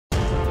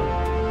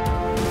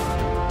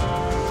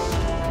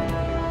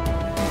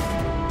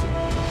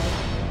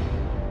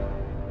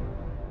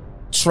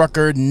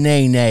Trucker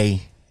NaeNae.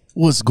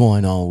 What's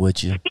going on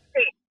with you?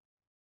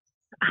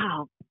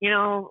 Oh,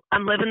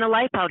 I'm living the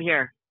life out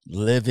here.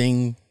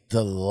 Living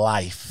the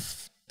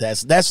life.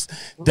 That's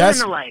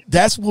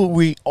what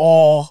we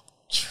all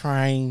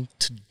trying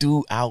to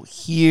do out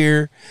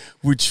here.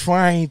 We're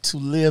trying to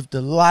live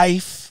the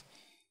life.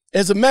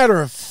 As a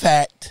matter of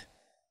fact,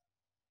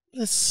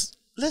 let's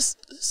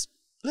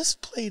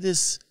play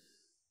this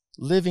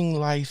living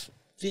life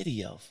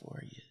video for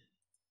you.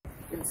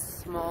 In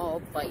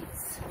small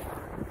bites,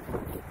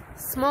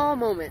 small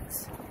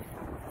moments,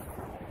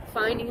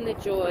 finding the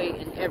joy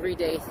in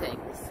everyday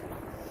things.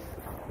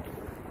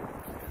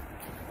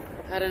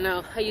 I don't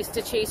know, I used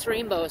to chase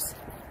rainbows.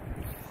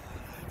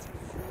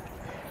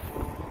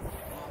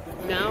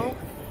 Now,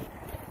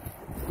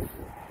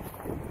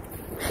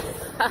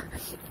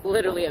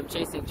 literally I'm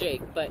chasing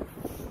Jake, but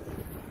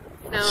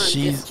now I'm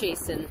just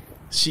chasing.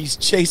 She's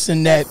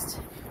chasing that.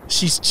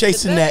 She's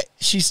chasing that.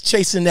 She's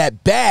chasing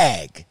that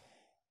bag.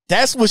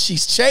 That's what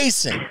she's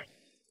chasing.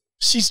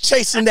 She's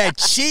chasing that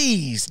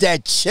cheese,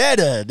 that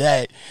cheddar,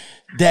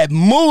 that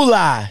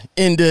moolah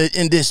in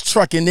this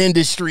trucking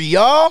industry,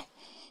 y'all.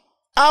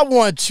 I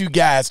want you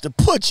guys to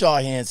put your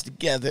hands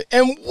together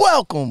and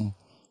welcome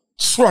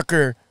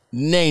Trucker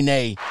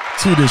NaeNae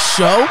to the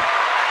show.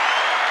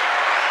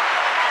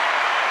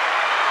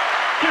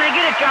 Can I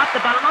get a drop the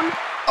bomb?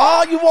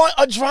 Oh, you want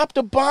a drop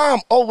the bomb?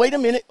 Oh, wait a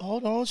minute.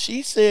 Hold on.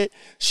 She said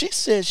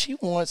she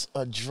wants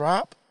a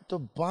drop the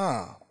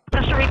bomb.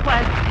 Special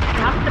request,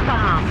 drop the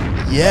bomb.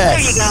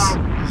 Yes. There you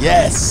go.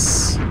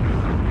 Yes.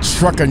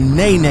 Trucker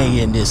NaeNae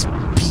in this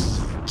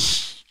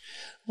beach.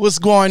 What's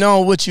going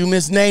on with you,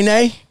 Miss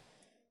NaeNae?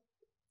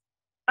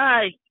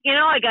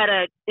 I got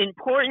an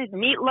important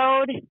meat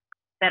load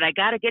that I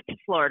got to get to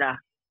Florida.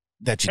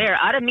 They're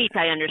out of meat,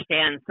 I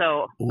understand.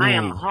 So ooh. I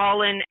am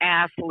hauling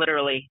ass,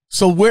 literally.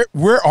 So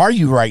where are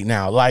you right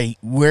now? Like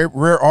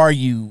where are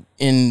you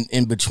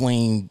in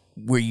between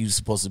where you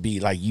supposed to be?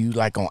 Like you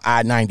like on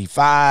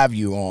I-95?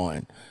 You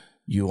on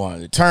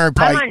the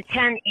turnpike? I'm on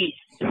 10 East.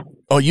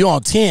 Oh, you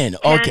on 10?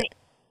 Okay.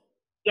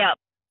 Yep.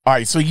 All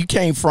right. So you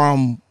came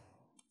from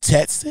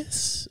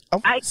Texas?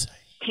 I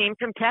came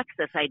from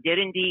Texas. I did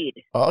indeed.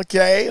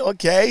 Okay.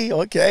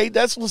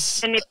 That's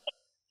what's.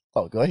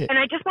 Oh, go ahead. And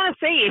I just want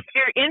to say, if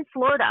you're in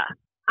Florida,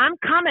 I'm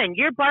coming.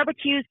 Your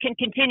barbecues can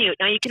continue.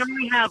 Now, you can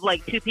only have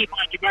like 2 people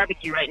at your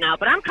barbecue right now,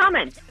 but I'm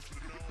coming.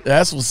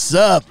 That's what's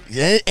up.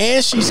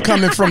 And she's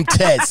coming from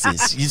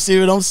Texas. You see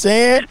what I'm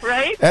saying?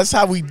 Right. That's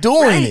how we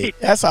doing it.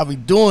 That's how we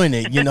doing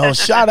it.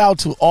 Shout out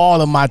to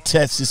all of my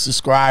Texas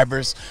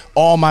subscribers,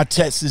 all my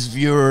Texas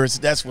viewers.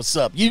 That's what's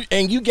up.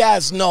 You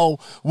guys know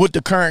with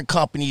the current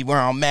company where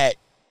I'm at,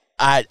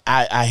 I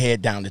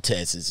head down to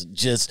Texas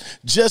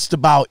just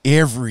about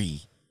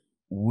every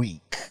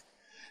week.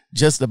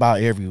 Just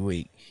about every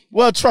week.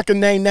 Well, Trucker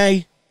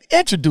NaeNae,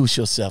 introduce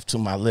yourself to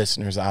my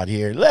listeners out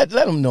here. Let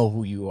them know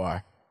who you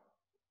are.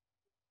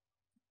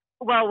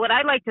 Well, what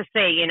I'd like to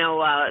say,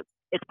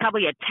 it's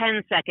probably a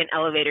 10-second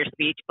elevator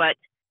speech, but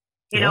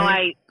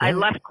I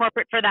left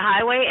corporate for the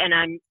highway,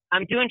 and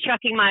I'm doing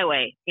trucking my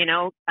way.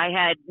 I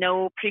had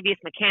no previous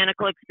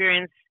mechanical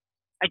experience.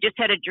 I just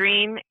had a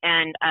dream,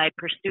 and I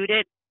pursued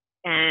it,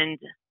 and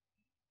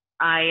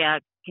I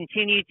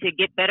continue to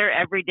get better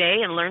every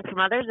day and learn from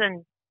others.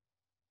 And,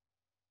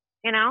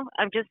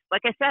 I'm just,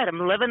 like I said,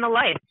 I'm living the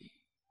life.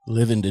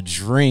 Living the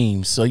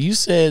dream. So you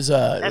says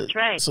that's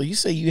right. So you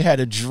say you had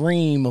a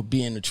dream of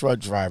being a truck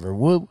driver.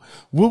 What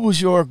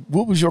was your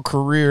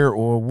career,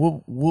 or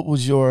what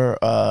was your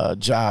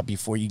job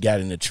before you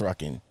got into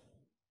trucking?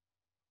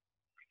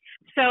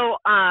 So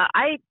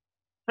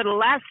for the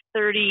last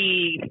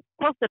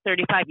close to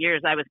 35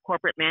 years, I was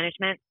corporate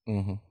management.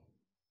 Mm-hmm.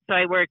 So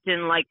I worked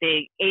in like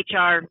the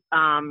HR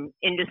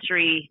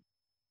industry,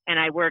 and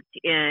I worked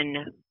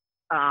in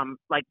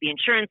like the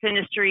insurance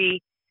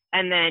industry.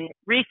 And then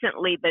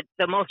recently,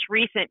 the most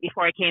recent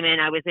before I came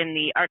in, I was in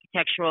the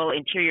architectural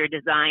interior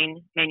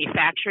design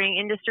manufacturing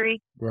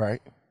industry.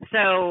 Right.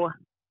 So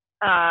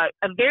a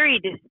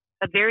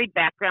varied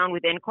background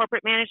within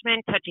corporate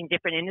management, touching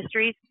different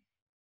industries.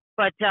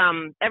 But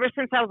ever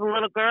since I was a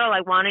little girl,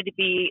 I wanted to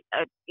be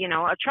a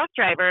truck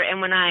driver.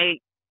 And when I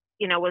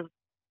was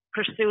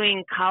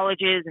pursuing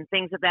colleges and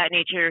things of that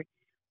nature,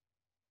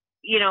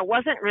 it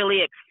wasn't really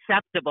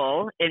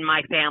acceptable in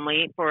my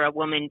family for a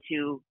woman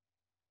to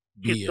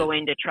go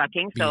into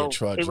trucking. So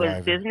it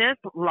was business,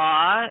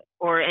 law,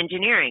 or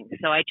engineering.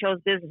 So I chose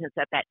business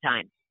at that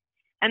time.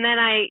 And then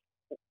I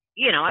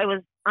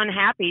was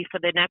unhappy for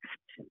the next,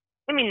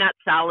 not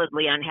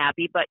solidly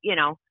unhappy, but,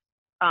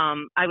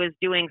 I was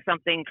doing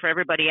something for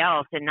everybody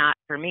else and not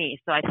for me.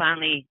 So I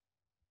finally,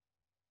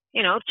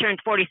 turned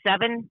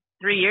 47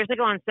 3 years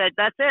ago and said,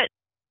 that's it.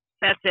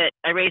 That's it.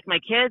 I raised my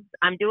kids.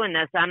 I'm doing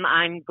this.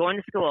 I'm going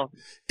to school.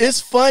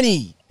 It's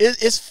funny.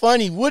 It's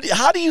funny.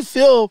 How do you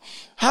feel?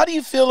 How do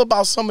you feel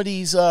about some of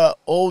these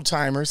old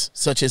timers,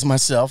 such as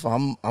myself?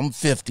 I'm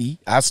 50.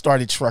 I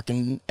started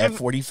trucking at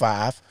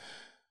 45.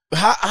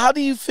 How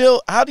do you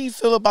feel? How do you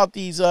feel about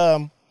these?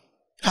 How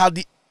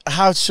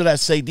how should I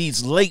say,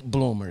 these late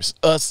bloomers,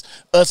 us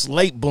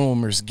late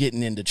bloomers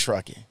getting into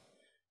trucking.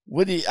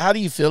 How do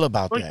you feel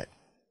about that?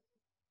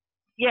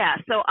 Yeah,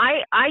 so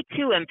I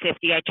too am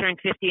 50. I turned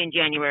 50 in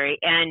January,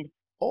 and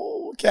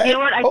okay. You know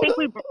what? I think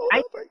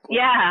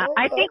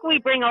we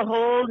bring a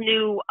whole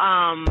new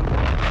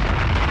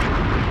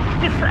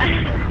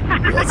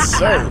Yes,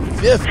 sir.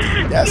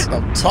 50. That's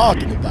what I'm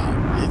talking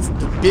about. It's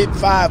the big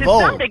 5-0. To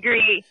some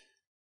degree,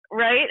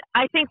 right?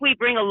 I think we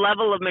bring a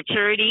level of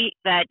maturity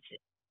that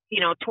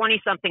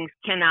 20-somethings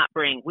cannot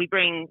bring. We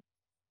bring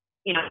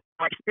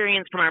our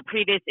experience from our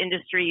previous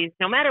industries,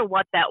 no matter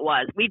what that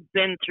was. We've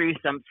been through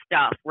some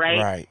stuff,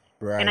 right?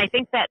 Right. And I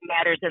think that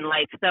matters in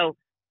life. So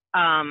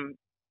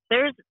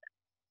there's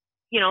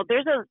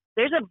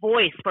a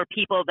voice for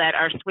people that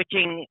are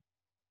switching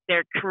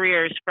their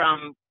careers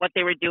from what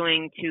they were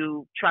doing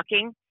to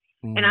trucking.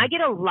 Mm-hmm. And I get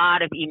a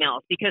lot of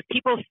emails because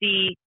people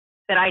see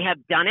that I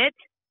have done it.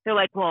 They're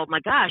like, well,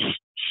 my gosh,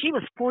 she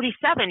was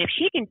 47. If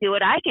she can do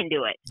it, I can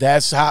do it.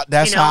 That's how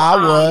I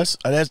was.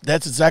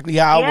 That's exactly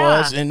how I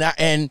was.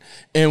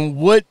 And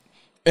what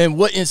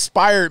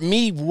inspired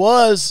me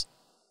was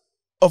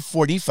a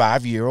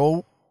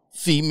 45-year-old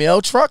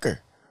female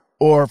trucker,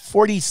 or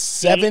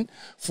 47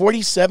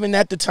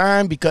 at the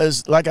time,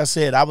 because like I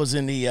said, I was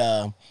in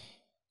the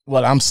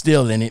I'm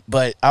still in it,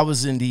 but I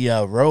was in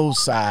the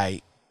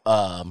roadside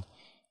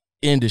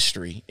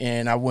industry,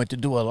 and I went to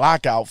do a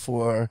lockout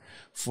for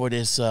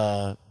this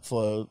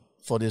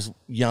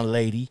young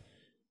lady,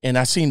 and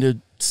I seen the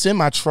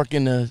semi truck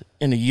in the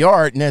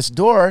yard next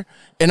door,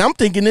 and I'm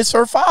thinking it's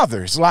her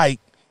father's.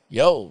 Like,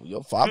 yo,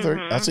 your father?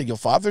 Mm-hmm. I said, your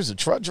father's a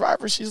truck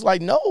driver? She's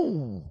like,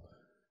 no,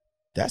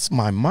 that's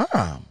my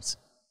mom's.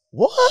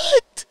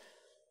 What?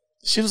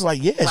 She was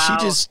like, yeah, wow.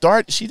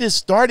 She just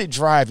started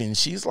driving.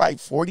 She's like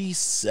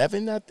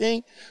 47, I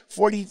think.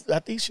 I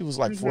think she was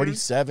like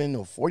 47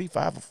 or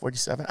 45 or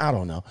 47. I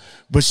don't know.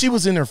 But she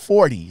was in her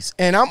 40s.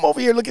 And I'm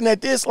over here looking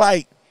at this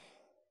like,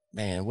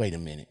 man, wait a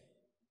minute.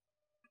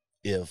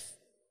 If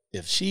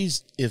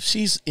she's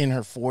in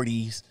her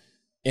 40s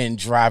and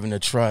driving a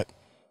truck,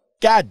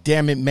 God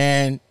damn it,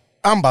 man,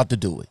 I'm about to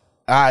do it.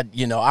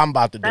 I'm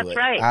about to do it. That's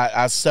right.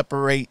 I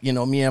separate,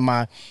 me and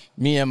my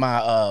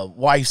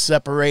wife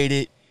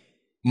separated.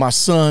 My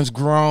son's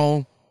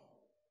grown.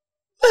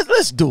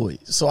 Let's do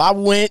it. So I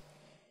went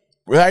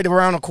right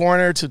around the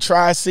corner to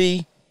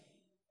Tri-C,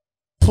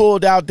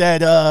 pulled out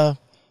that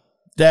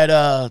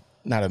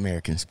not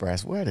American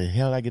Express. Where the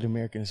hell did I get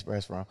American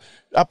Express from?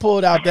 I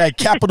pulled out that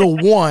Capital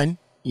One.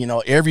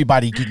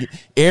 Everybody could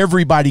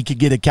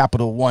get a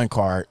Capital One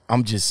card.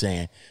 I'm just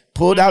saying.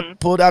 Pulled out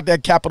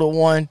that Capital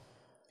One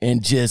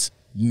and just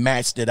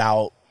matched it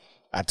out.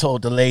 I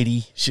told the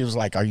lady, she was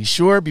like, "Are you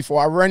sure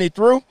before I run it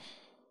through?"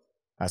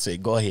 I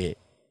said, go ahead.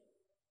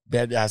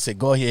 I said,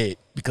 go ahead,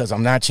 because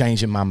I'm not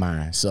changing my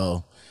mind.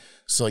 So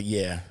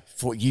yeah,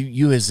 for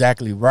you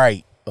exactly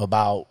right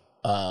about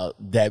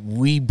that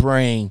we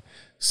bring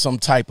some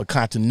type of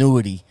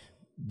continuity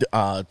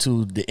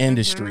to the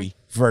industry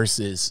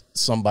versus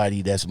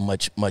somebody that's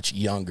much, much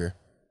younger.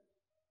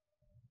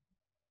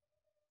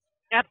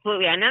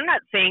 Absolutely. And I'm not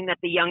saying that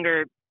the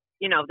younger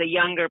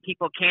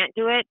people can't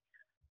do it.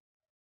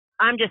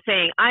 I'm just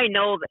saying, I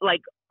know that, like,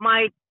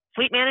 my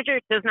fleet manager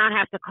does not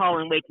have to call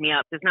and wake me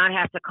up, does not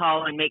have to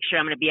call and make sure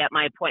I'm going to be at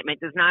my appointment,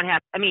 you know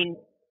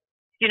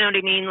what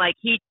I mean? Like,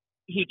 he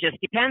just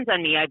depends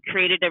on me. I've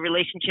created a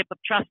relationship of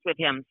trust with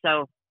him.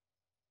 So,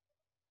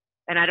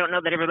 and I don't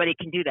know that everybody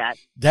can do that.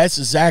 That's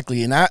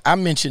exactly. And I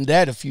mentioned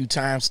that a few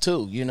times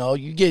too. You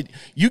get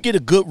a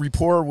good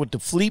rapport with the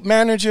fleet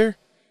manager,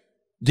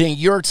 then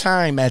your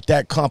time at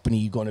that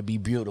company is going to be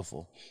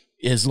beautiful.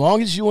 As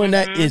long as you and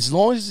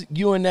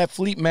that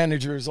fleet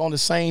manager is on the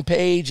same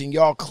page and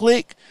y'all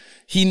click,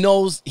 he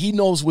knows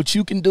what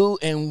you can do,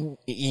 and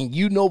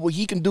you know what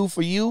he can do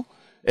for you,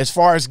 as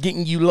far as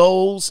getting you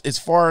lows, as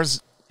far as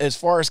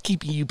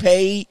keeping you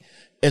paid,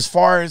 as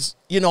far as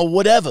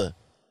whatever.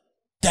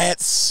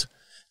 That's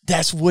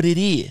what it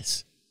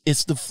is.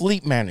 It's the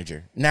fleet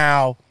manager.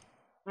 Now,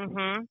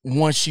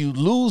 once you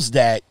lose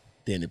that,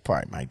 then it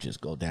probably might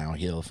just go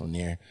downhill from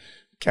there.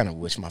 Kind of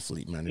wish my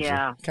fleet manager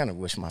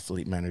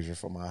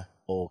for my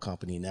old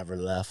company never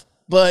left.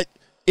 But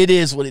it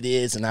is what it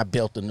is, and I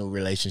built a new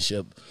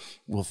relationship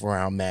with where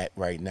I'm at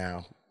right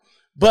now.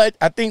 But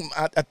I think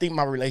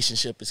my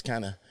relationship is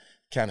kind of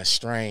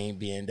strained,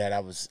 being that I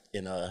was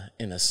in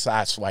a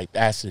side swipe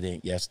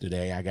accident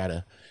yesterday. I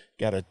gotta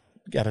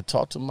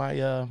talk to my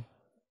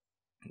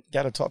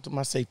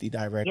safety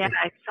director. Yeah,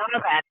 I saw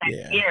that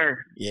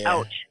ear. Yeah.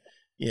 Ouch.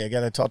 Yeah, I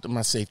gotta talk to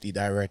my safety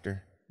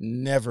director.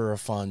 Never a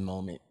fun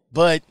moment.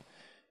 But,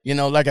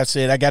 like I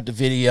said, I got the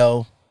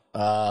video.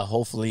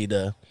 Hopefully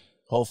the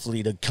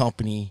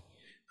company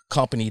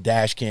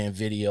dash cam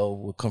video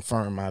will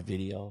confirm my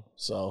video.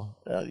 So,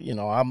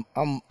 I'm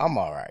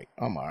all right.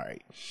 I'm all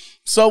right.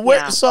 So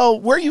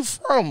where you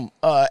from,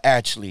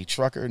 actually,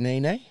 Trucker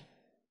NaeNae?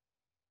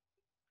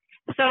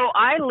 So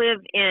I live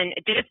in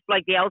just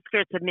like the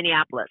outskirts of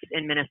Minneapolis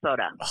in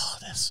Minnesota. Oh,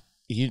 that's,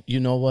 you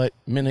know what?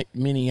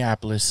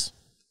 Minneapolis.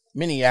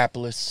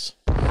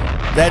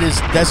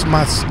 That's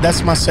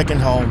my second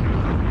home.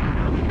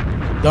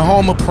 The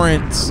home of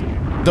Prince,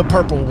 the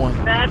purple one.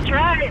 That's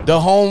right. The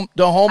home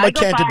of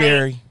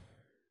Canterbury.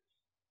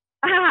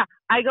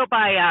 I go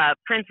by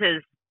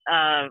Prince's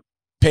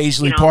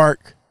Paisley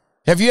Park.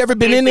 Have you ever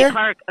been in there?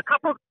 Park.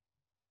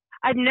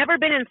 I've never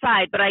been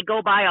inside, but I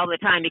go by all the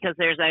time because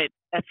there's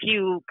a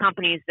few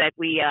companies that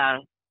we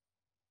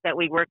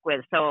work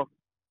with. So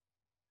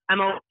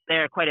I'm over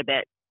there quite a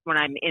bit when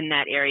I'm in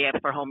that area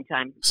for home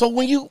time. So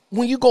when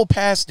you go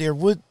past there,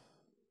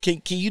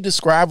 can you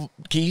describe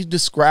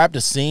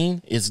the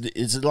scene? Is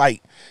it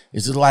like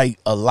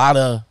a lot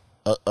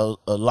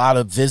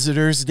of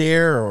visitors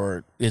there,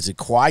 or is it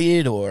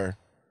quiet, or?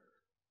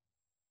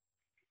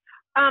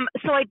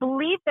 So I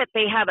believe that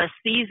they have a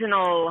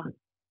seasonality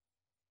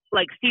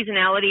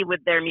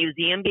with their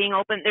museum being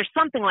open. There's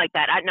something like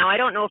that. Now I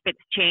don't know if it's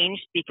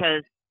changed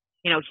because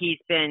he's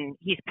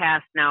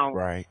passed now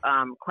right.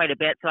 Quite a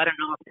bit. So I don't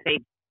know if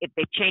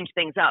they've changed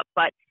things up.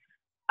 But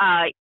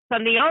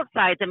from the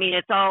outside, I mean,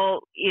 it's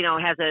all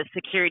has a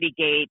security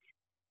gate.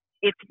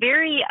 It's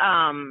very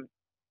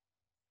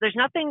there's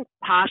nothing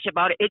posh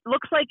about it. It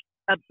looks like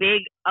a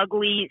big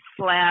ugly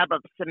slab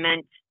of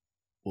cement.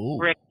 Ooh.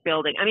 Brick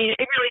building. I mean,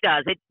 it really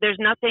does. There's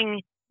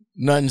nothing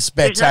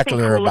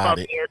spectacular cool about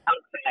it.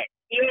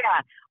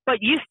 Yeah,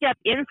 but you step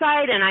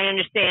inside, and I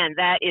understand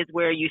that is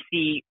where you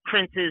see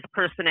Prince's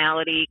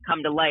personality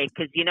come to life.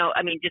 Because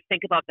just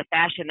think about the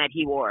fashion that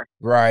he wore.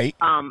 Right.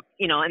 And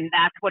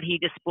that's what he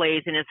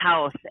displays in his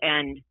house.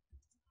 And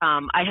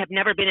I have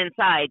never been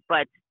inside,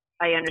 but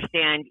I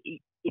understand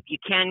if you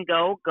can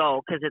go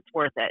because it's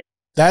worth it.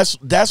 That's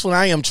what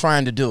I am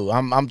trying to do.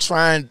 I'm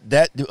trying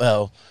that.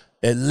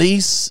 At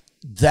least.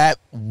 That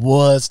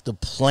was the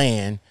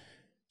plan,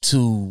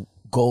 to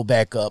go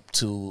back up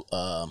to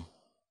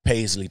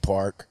Paisley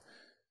Park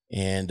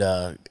and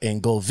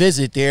go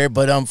visit there.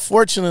 But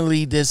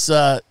unfortunately, this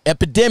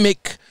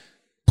epidemic,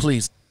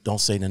 please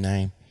don't say the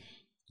name,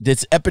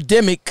 this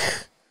epidemic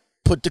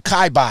put the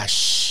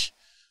kibosh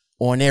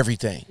on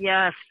everything.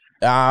 Yes.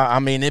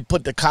 It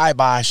put the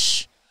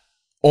kibosh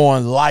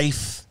on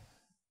life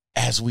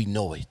as we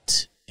know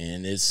it.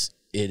 And it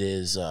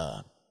is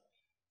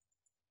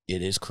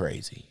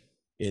crazy.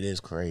 It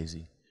is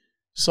crazy.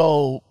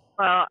 So,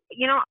 I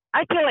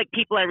feel like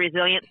people are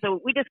resilient,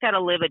 so we just got to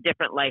live a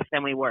different life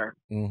than we were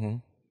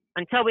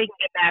until we can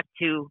get back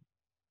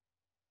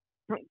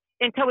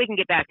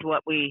to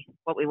what we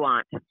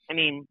want. I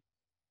mean,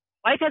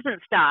 life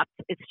hasn't stopped;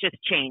 it's just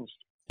changed.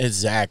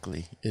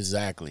 Exactly.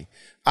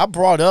 I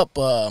brought up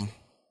the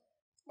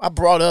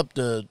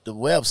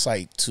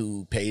website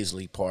to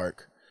Paisley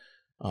Park.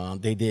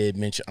 They did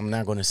mention. I'm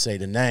not going to say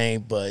the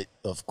name, but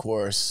of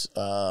course.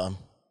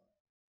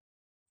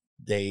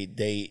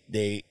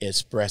 They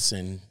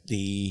expressing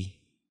the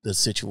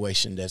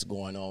situation that's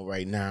going on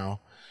right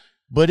now,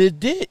 but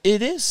it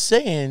is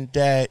saying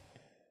that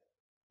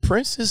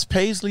Princess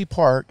Paisley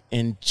Park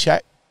in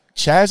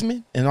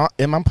Chanhassen, and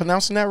am I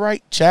pronouncing that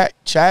right?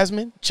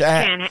 Chanhassen,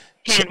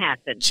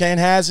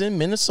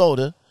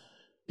 Minnesota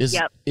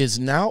is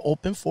now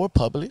open for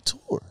public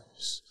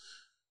tours.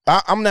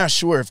 I'm not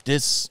sure if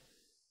this.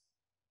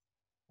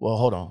 Well,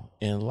 hold on.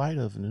 In light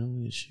of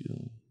new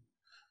issue.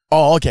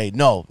 Oh, okay.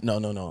 No.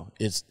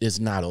 It's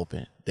not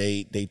open.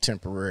 They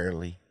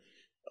temporarily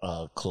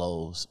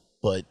closed,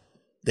 but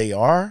they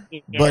are.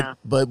 Yeah.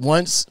 But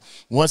once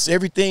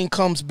everything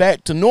comes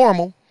back to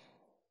normal,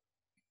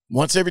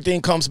 get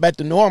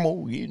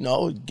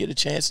a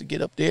chance to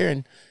get up there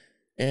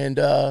and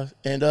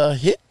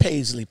hit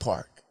Paisley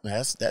Park.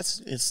 That's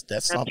something.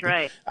 That's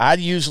right. I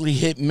usually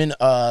hit when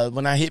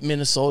I hit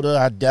Minnesota,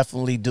 I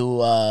definitely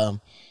do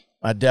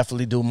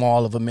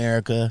Mall of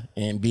America,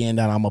 and being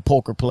that I'm a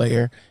poker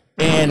player.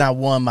 And I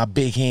won my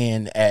big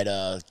hand at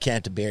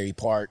Canterbury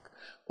Park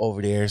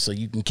over there, so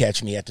you can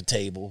catch me at the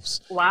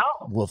tables.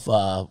 Wow! With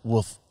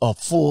a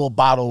full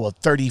bottle of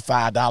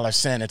 $35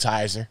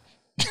 sanitizer.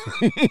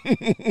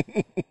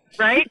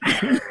 Right?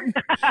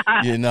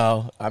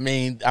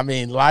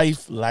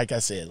 Life. Like I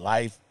said,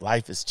 life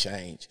has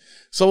changed.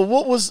 So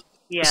what was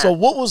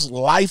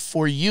life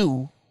for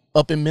you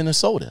up in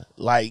Minnesota?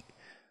 Like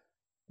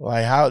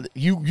how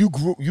you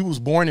grew? You was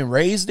born and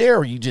raised there,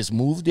 or you just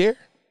moved there?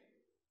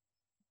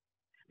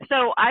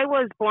 So I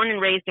was born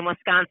and raised in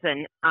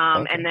Wisconsin,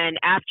 and then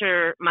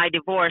after my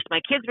divorce,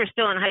 my kids were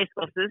still in high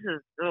school. So this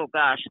is, a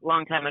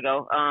long time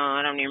ago.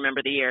 I don't even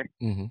remember the year.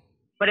 Mm-hmm.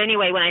 But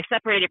anyway, when I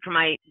separated from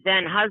my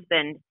then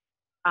husband,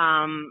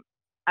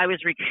 I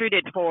was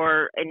recruited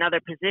for another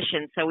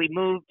position. So we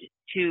moved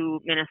to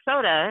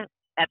Minnesota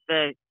at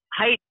the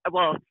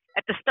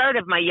start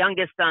of my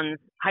youngest son's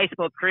high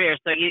school career.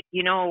 So,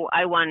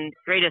 I won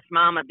Greatest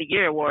Mom of the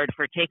Year award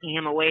for taking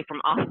him away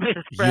from all of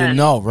his friends.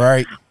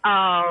 Right?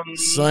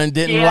 Son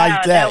didn't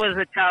like that.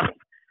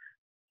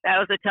 That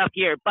was a tough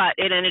year, but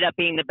it ended up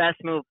being the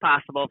best move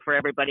possible for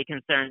everybody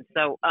concerned.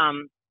 So,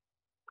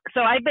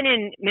 so I've been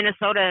in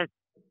Minnesota.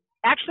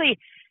 Actually,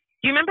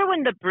 do you remember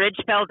when the bridge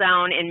fell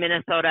down in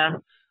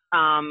Minnesota?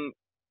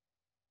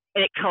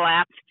 It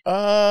collapsed.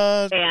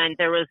 And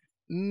there was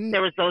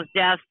those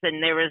deaths,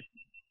 and there was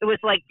it was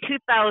like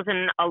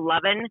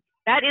 2011.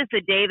 That is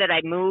the day that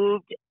I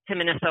moved to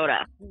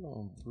Minnesota. Hold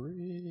on,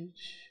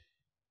 bridge.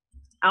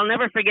 I'll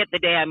never forget the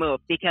day I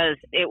moved because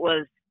it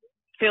was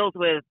filled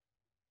with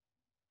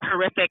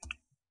horrific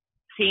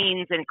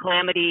scenes and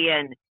calamity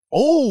and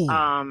whoa.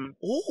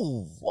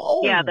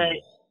 yeah,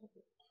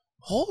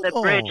 Hold the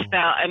on. bridge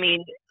fell. I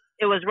mean,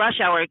 it was rush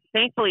hour.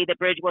 Thankfully, the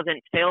bridge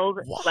wasn't filled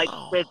like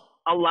with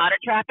a lot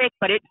of traffic,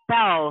 but it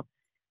fell,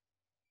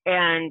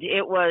 and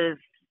it was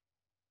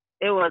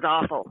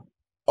awful.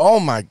 Oh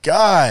my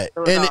God!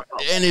 And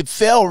it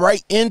fell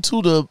right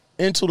into the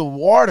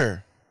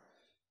water.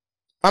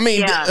 I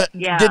mean,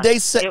 did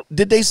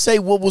they say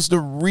what was the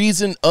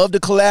reason of the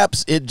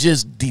collapse? It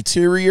just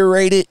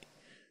deteriorated.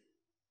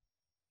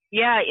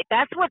 Yeah,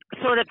 that's what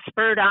sort of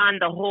spurred on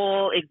the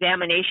whole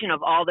examination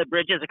of all the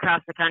bridges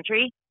across the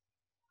country.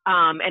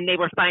 And they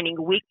were finding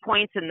weak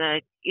points in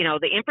the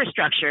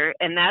infrastructure.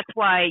 And that's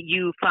why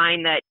you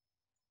find that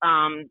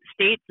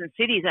states and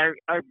cities are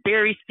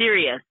very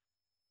serious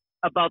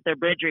about their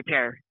bridge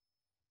repair.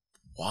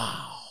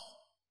 Wow.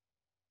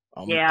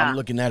 I'm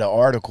looking at an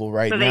article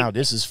right now.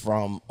 This is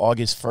from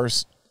August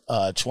 1st,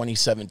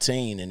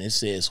 2017, and it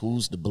says,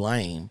 "Who's to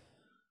blame?"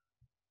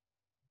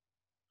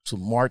 To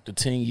mark the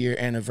 10-year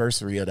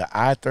anniversary of the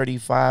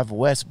I-35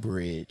 West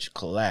Bridge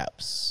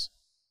collapse,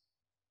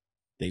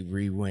 they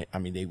rewritten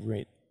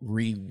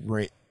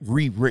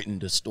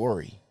the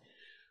story.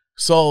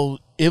 So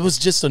it was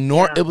just a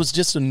it was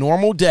just a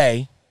normal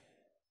day.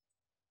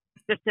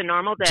 Just a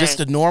normal day.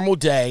 Just a normal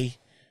day.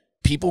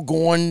 People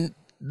going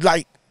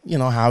like, you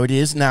know how it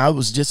is now. It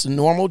was just a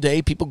normal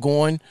day. People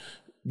going,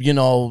 you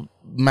know,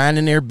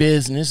 minding their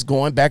business,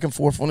 going back and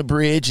forth on the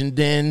bridge, and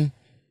then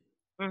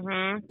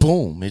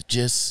boom, it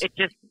just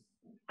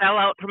fell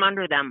out from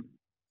under them.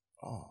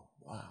 Oh,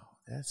 wow.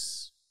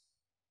 That's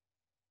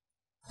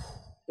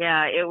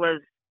yeah, it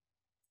was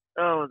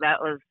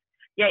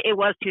it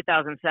was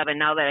 2007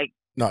 now that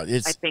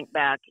I think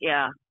back.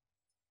 Yeah,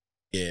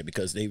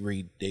 because they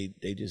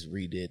just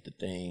redid the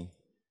thing,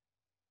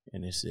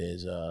 and it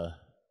says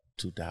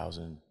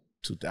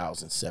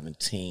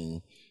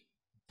 2017,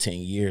 10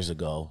 years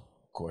ago.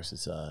 Of course,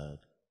 it's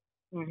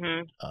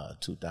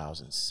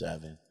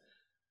 2007.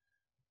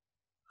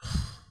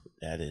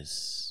 That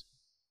is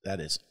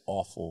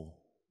awful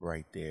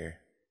right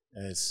there.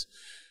 That's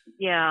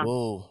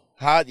whoa.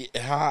 How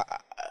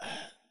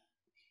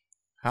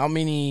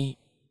many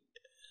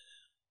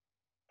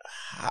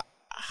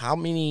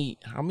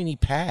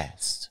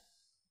passed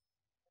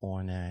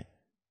on that?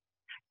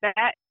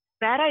 That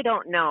I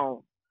don't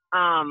know.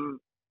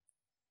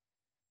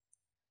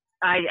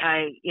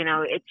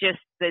 It just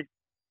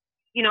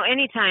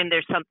anytime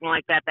there's something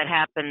like that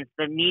happens,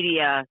 the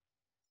media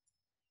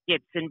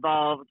gets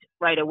involved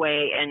right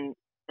away, and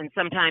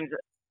sometimes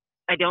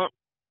I don't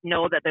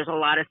know that there's a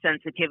lot of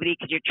sensitivity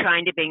because you're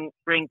trying to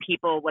bring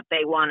people what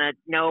they want to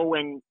know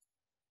and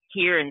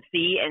hear and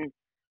see, and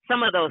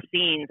some of those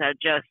scenes are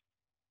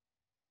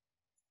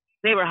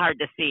they were hard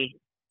to see.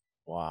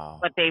 Wow.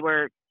 But they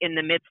were in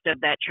the midst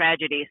of that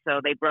tragedy,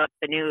 so they brought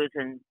the news,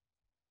 and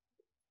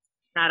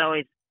not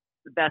always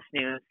the best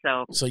news.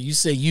 So you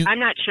say I'm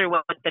not sure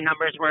what the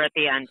numbers were at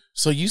the end.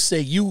 So you say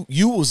you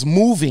was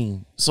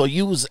moving. So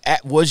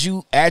was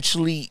you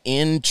actually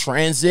in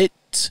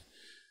transit,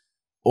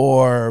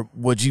 or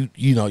would you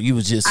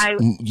was just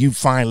you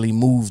finally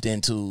moved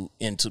into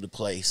the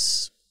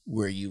place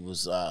where you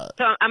was? So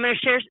I'm gonna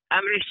share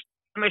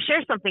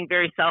something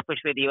very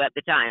selfish with you at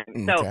the time.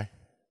 Okay. So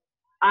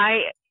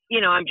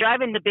I'm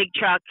driving the big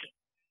truck.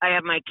 I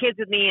have my kids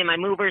with me and my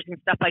movers and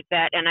stuff like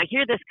that, and I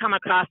hear this come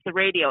across the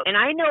radio. And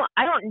I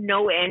don't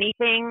know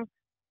anything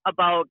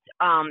about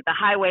the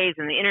highways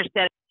and the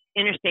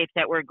interstates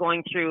that were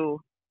going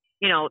through,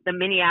 the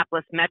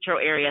Minneapolis metro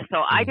area.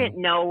 So I didn't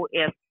know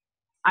if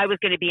I was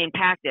going to be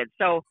impacted.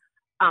 So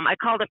I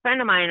called a friend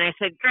of mine and I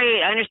said,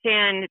 "Great, I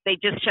understand they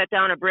just shut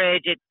down a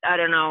bridge. It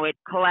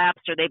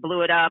collapsed or they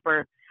blew it up."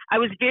 Or I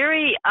was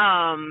very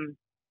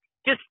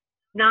just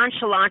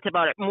nonchalant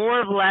about it,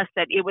 more or less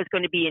that it was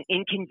going to be an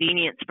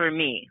inconvenience for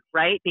me,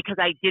 right? Because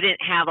I didn't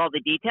have all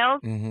the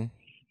details. And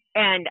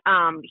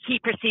he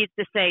proceeds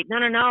to say,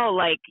 no,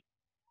 like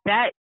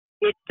that,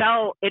 it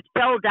fell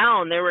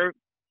down. There were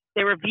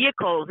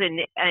vehicles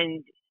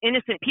and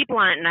innocent people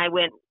on it. And I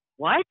went,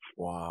 what?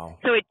 Wow.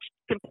 So it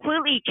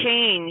completely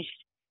changed,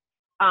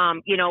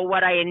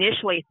 what I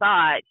initially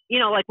thought,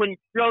 like when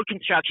road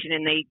construction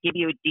and they give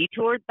you a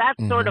detour,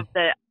 that's sort of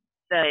the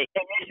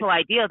initial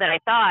idea that I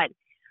thought.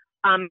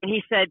 And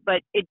he said,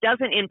 but it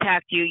doesn't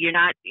impact you. You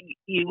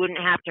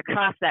wouldn't have to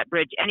cross that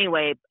bridge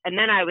anyway. And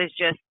then I was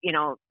just,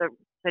 the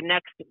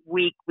next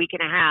week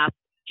and a half,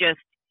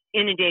 just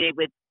inundated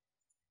with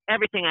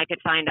everything I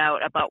could find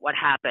out about what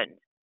happened.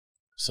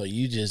 So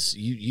you just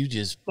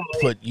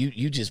put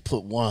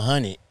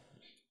 100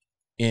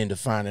 into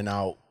finding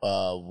out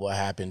what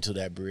happened to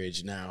that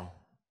bridge now.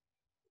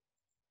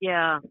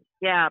 Yeah.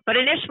 But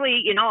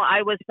initially,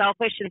 I was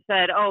selfish and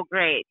said, oh,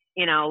 great.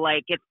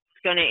 It's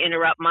going to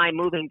interrupt my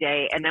moving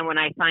day. And then when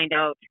I find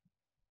out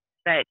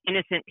that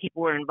innocent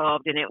people were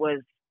involved and it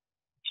was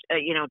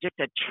just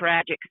a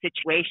tragic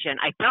situation.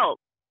 I felt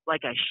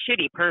like a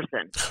shitty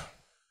person,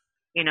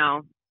 you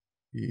know.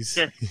 You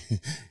said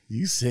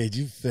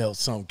you felt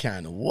some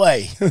kind of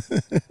way.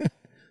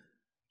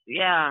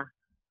 Yeah.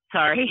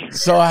 Sorry.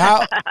 So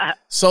of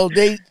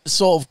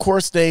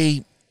course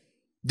they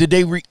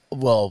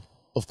well,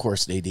 of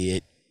course they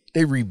did.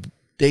 They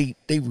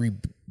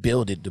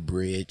rebuilded the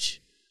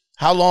bridge.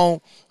 How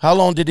long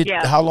did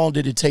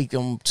it take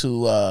them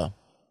to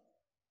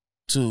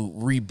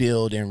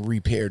rebuild and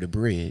repair the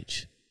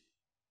bridge?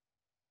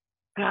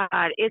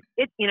 God, it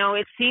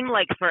seemed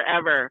like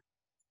forever.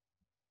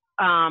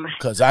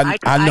 Because I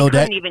know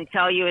that couldn't even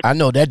tell you. I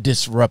know that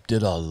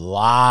disrupted a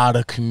lot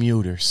of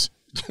commuters.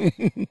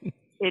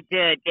 It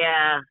did,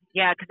 yeah,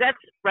 because that's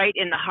right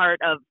in the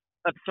heart of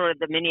sort of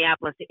the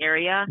Minneapolis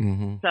area.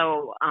 Mm-hmm.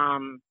 So,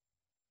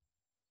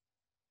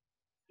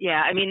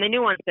 yeah, I mean the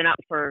new one's been up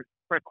for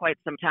quite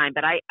some time,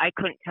 but I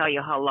couldn't tell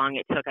you how long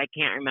it took. I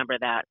can't remember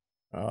that.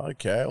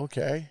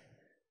 Okay.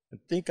 I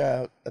think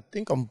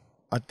I'm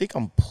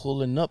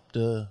pulling up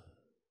the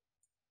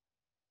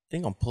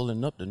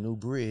new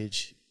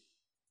bridge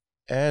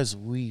as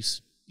we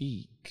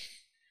speak.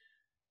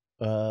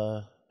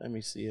 Let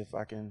me see if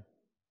I can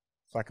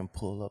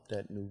pull up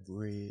that new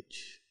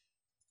bridge.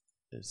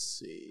 Let's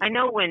see. I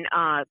know when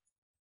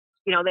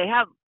they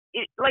have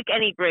like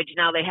any bridge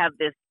now, they have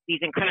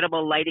these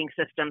incredible lighting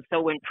systems.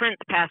 So when Prince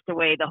passed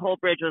away, the whole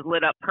bridge was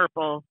lit up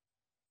purple.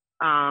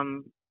 So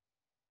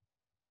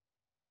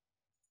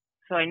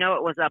I know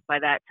it was up by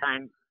that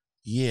time.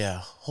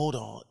 Yeah, hold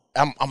on.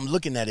 I'm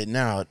looking at it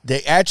now.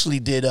 They actually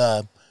did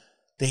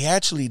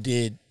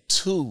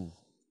two.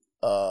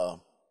 Let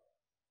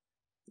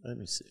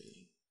me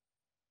see.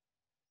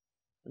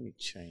 Let me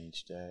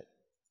change that.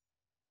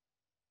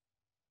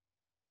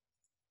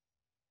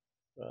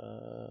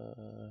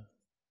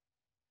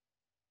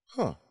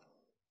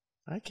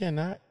 I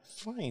cannot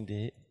find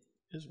it.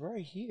 It's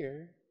right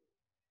here.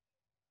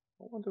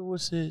 I wonder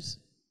what's his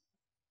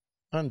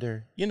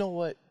under. You know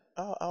what?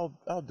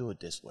 I'll do it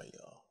this way,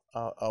 y'all.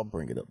 I'll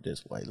bring it up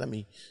this way. Let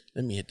me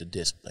hit the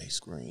display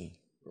screen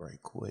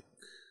right quick.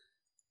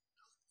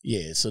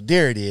 Yeah, so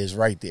there it is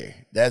right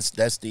there. That's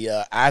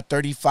the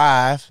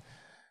I-35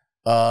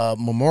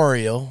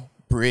 Memorial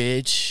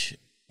Bridge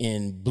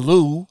in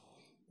blue,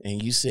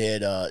 and you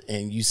said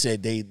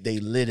they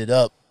lit it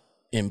up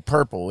in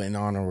purple in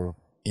honor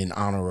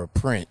of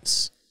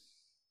Prince.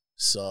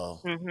 So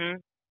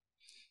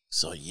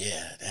so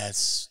yeah,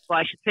 that's. Well,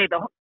 I should say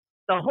the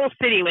whole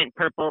city went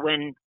purple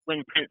when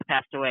Prince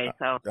passed away.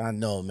 So I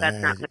know, man.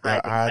 That's not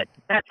surprising, but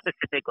that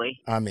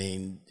specifically. I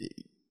mean,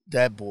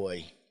 that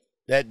boy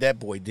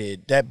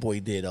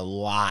did a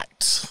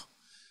lot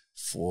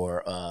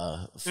for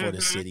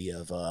the city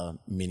of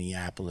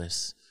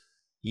Minneapolis.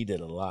 He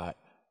did a lot.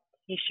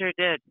 He sure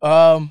did.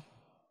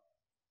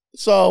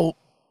 So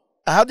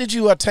how did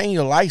you attain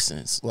your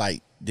license?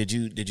 Like, did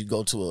you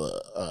go to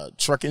a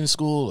trucking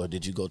school, or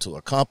did you go to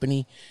a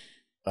company?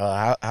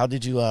 How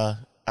did you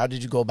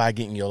go by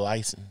getting your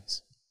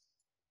license?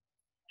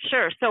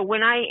 Sure. So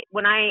when I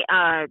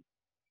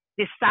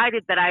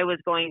decided that I was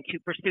going to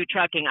pursue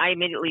trucking, I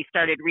immediately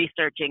started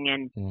researching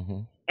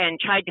and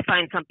tried to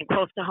find something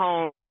close to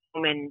home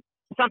and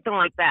something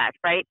like that,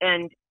 right?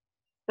 And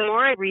the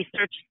more I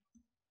researched,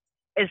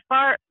 as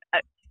far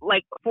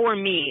like for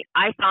me,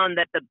 I found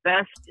that the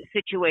best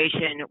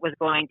situation was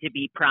going to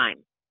be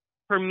prime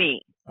for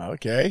me.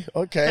 Okay.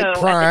 So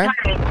Prime. At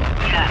the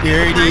time,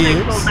 There it is.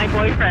 I told my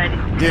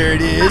boyfriend. There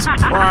it is.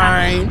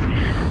 Prime.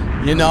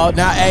 You know,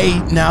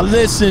 now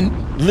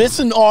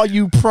listen, all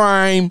you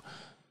Prime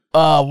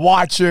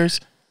watchers.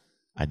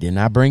 I did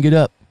not bring it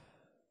up.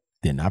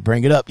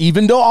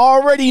 Even though I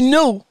already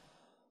knew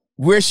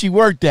where she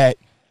worked at.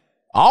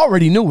 I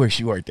knew where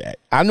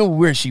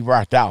she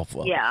rocked out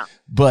for. Yeah.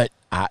 But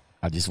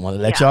I just want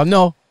to let y'all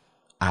know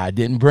I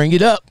didn't bring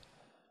it up.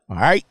 All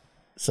right?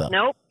 So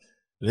nope.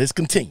 Let's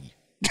continue.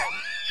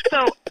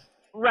 So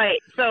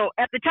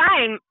at the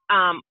time,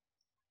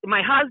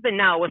 my husband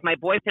now was my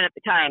boyfriend at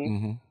the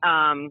time.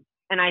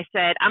 And I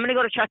said, I'm going to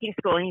go to trucking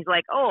school. And he's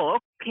like, oh,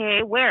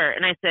 okay, where?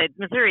 And I said,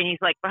 Missouri. And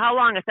he's like, for how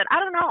long? I said, I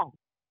don't know.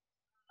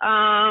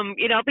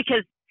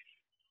 Because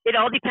it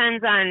all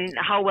depends on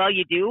how well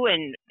you do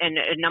and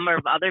a number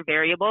of other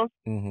variables.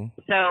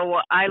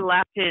 So I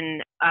left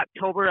in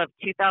October of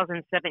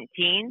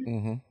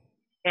 2017.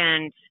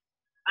 And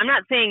I'm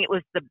not saying it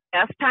was the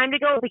best time to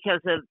go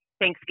because of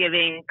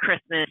Thanksgiving,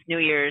 Christmas, New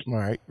Year's.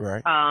 Right.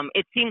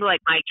 It seemed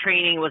like my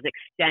training was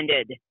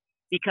extended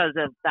because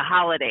of the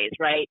holidays,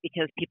 right?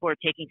 Because people were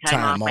taking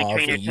time off. My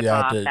trainer took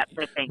off, that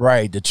sort of thing.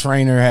 Right. The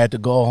trainer had to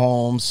go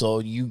home, so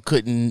you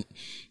couldn't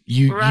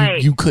you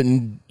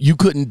couldn't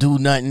do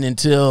nothing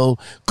until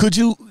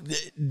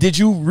did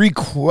you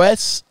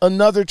request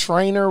another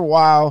trainer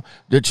while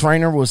the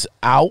trainer was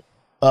out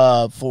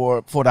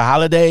for the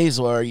holidays,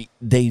 or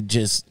they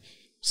just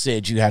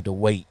said you had to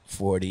wait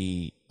for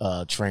the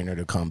trainer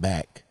to come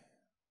back?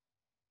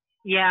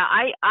 Yeah,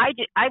 I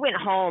went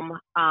home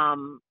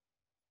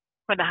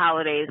for the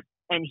holidays,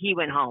 and he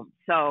went home.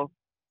 So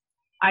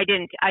I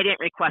didn't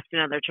request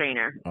another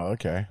trainer.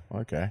 Okay.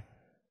 Okay.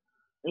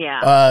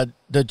 Yeah.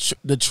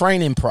 The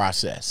training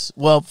process.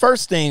 Well,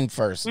 first thing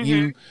first,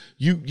 you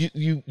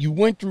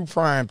went through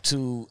Prime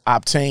to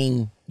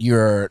obtain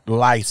your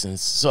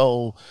license.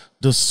 So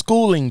the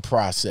schooling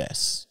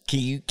process, can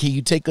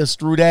you take us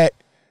through that?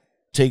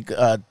 Take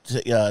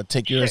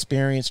your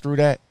experience through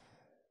that.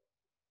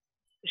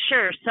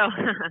 Sure. So,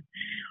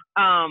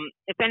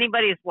 if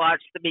anybody's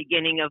watched the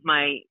beginning of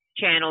my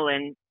channel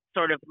and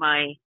sort of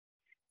my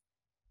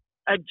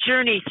a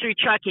journey through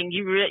trucking,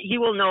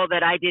 you will know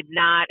that I did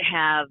not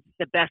have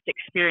the best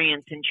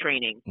experience in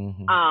training.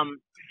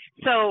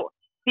 So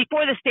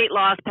before the state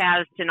laws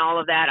passed and all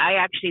of that, I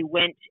actually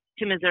went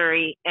to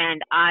Missouri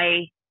and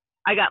I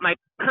got my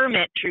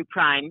permit through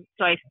Prime.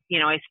 So I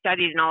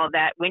studied and all of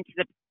that, went to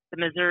the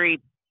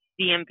Missouri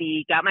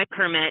DMV, got my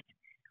permit,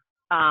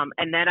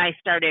 and then I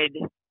started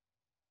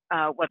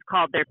what's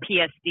called their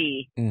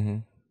PSD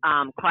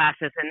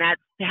classes, and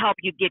that's to help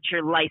you get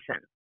your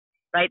license.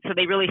 Right. So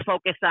they really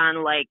focus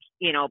on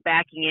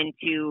backing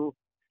into,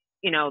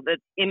 the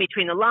in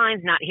between the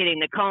lines, not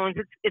hitting the cones.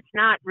 It's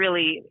not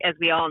really, as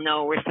we all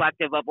know,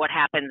 reflective of what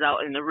happens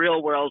out in the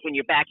real world when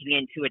you're backing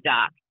into a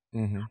dock.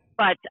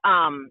 But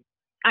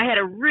I had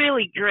a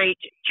really great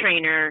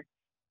trainer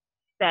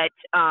that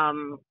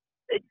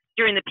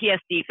during the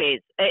PSD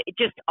phase,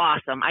 just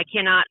awesome. I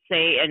cannot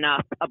say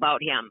enough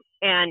about him.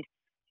 And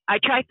I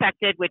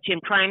trifected, which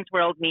in Prime's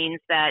world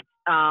means that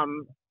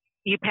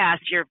you pass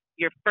your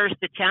first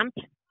attempt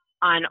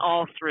on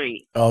all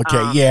three.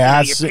 Okay,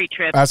 yeah,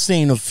 I've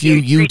seen a few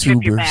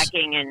YouTubers. I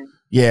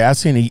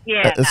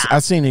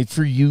seen a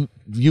few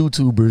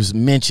YouTubers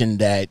mention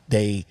that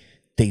they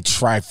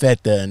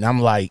trifecta, and I'm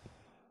like,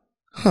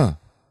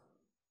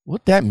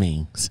 what that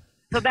means?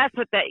 So that's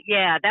what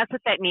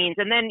that means.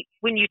 And then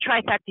when you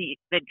trifecta,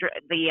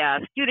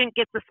 the student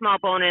gets a small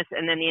bonus,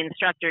 and then the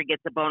instructor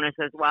gets a bonus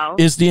as well.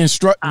 Is the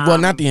well,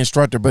 not the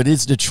instructor, but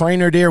is the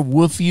trainer there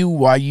with you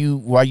while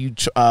you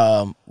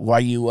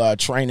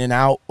training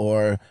out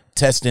or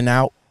testing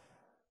out?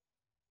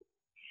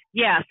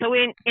 Yeah. So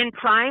in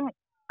Prime,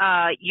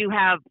 you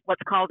have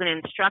what's called an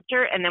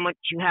instructor, and then what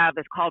you have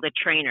is called a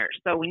trainer.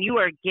 So when you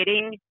are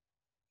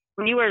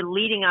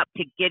leading up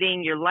to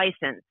getting your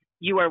license,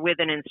 you are with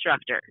an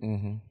instructor.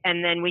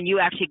 And then when you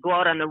actually go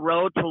out on the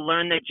road to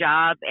learn the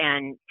job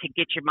and to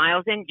get your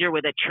miles in, you're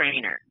with a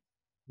trainer.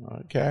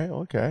 Okay.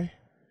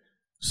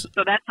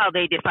 So that's how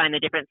they define the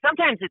difference.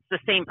 Sometimes it's the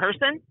same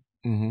person.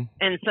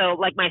 And so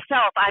like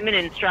myself, I'm an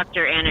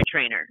instructor and a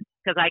trainer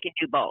because I can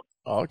do both.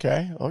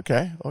 Okay.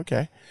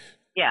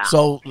 Yeah.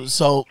 So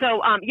so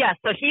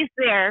he's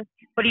there,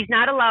 but he's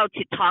not allowed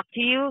to talk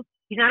to you.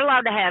 He's not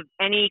allowed to have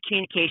any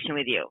communication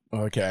with you.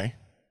 Okay.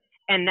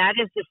 And that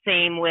is the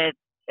same with,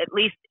 at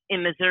least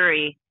in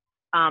Missouri,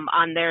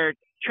 on their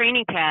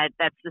training pad,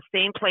 that's the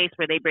same place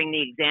where they bring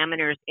the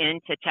examiners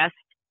in to test.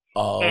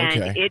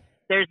 And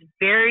there's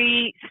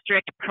very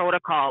strict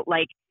protocol.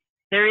 Like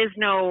there is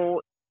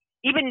no,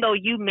 even though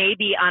you may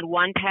be on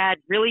one pad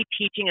really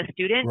teaching a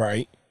student,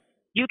 right,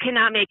 you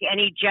cannot make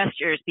any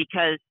gestures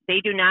because they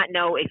do not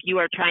know if you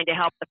are trying to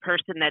help the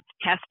person that's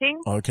testing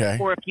or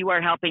if you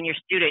are helping your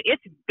student.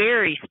 It's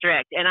very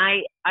strict, and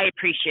I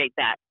appreciate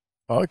that.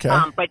 Okay.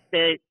 But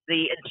the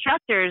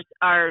instructors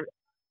are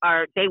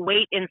they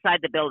wait inside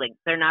the building.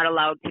 They're not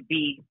allowed to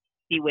be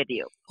with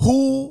you.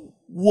 Who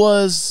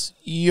was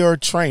your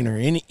trainer?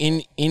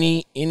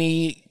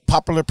 Any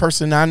popular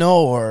person I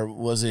know, or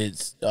was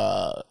it?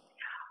 Well,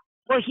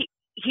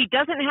 he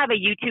doesn't have a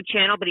YouTube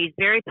channel, but he's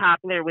very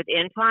popular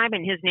within Prime,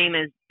 and his name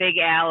is Big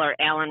Al or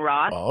Alan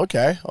Ross. Oh,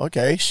 okay.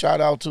 Shout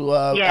out to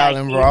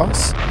Alan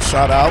Ross.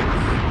 Shout out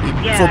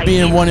for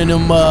being one of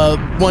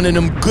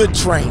them good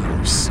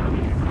trainers.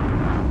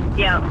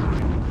 Yeah,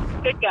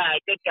 good guy.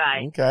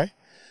 Okay,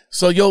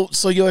 so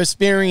your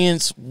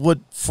experience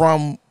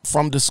from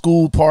the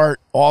school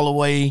part all the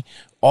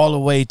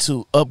way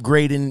to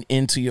upgrading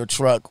into your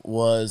truck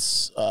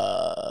was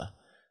a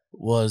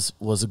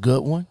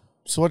good one,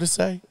 sort of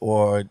say,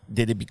 or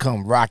did it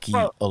become rocky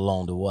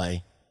along the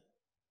way?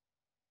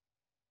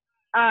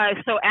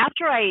 So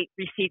after I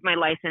received my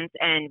license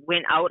and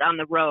went out on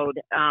the road,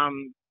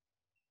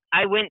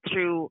 I went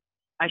through.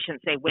 I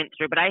shouldn't say went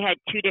through, but I had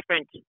two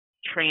different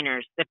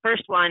trainers. The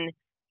first one,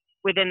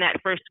 within that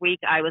first week,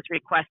 I was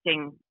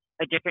requesting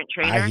a different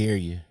trainer. I hear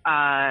you.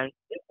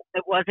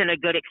 It wasn't a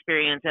good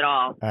experience at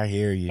all. I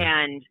hear you.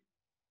 And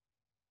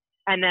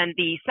then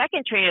the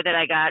second trainer that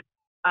I got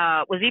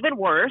was even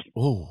worse.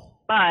 Ooh.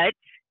 But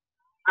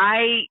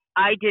I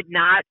did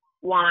not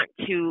want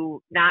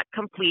to not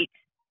complete.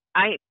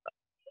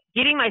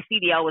 Getting my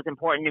CDL was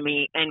important to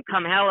me, and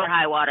come hell or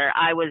high water,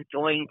 I was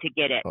going to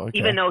get it. Okay.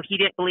 Even though he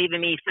didn't believe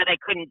in me, said I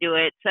couldn't do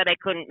it, said I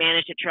couldn't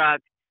manage a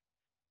truck.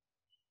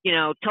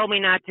 Told me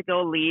not to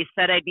go lease,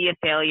 said I'd be a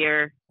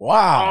failure.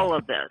 Wow. All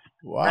of this.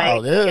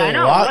 Wow. Right? I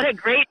know. What a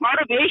great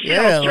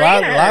motivational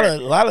trainer. A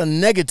lot of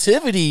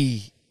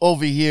negativity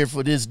over here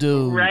for this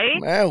dude. Right?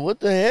 Man, what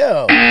the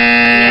hell?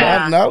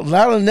 Yeah. A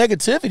lot of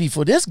negativity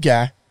for this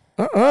guy.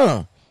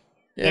 Yeah,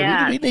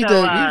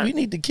 we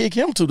need to kick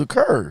him to the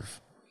curve.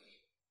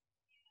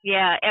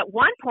 Yeah. At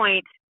one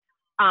point,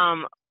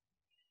 um,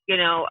 you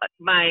know,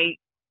 my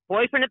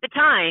boyfriend at the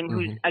time,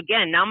 who's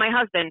again now my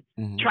husband,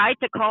 tried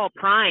to call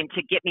Prime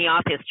to get me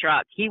off his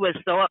truck. He was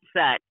so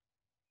upset.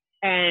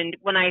 And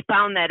when I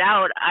found that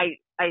out, I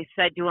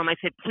said to him, I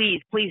said,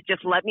 please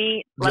just let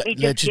me just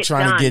get done.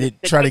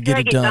 Try to get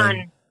it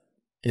done.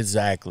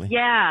 Exactly.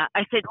 Yeah.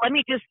 I said, let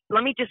me just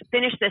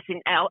finish this,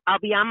 and I'll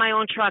be on my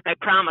own truck. I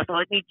promise.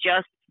 Let me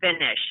just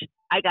finish.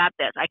 I got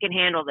this. I can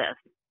handle this.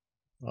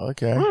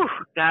 Okay. Whew,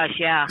 gosh,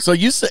 yeah. So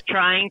you say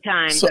trying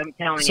times. I'm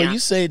telling you. So you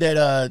say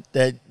that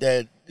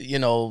that you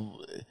know,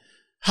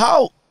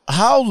 how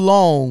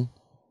long?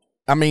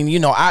 I mean, you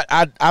know,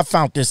 I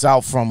found this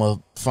out from a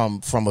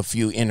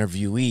few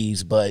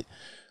interviewees, but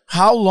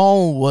how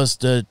long was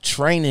the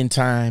training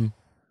time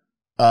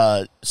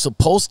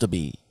supposed to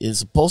be? Is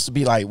supposed to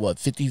be like what,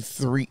 50?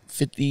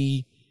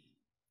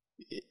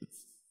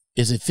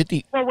 Is it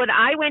 50? Well, when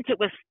I went, it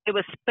was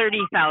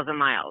 30,000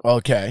 miles.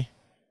 Okay.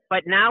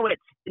 But now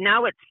it's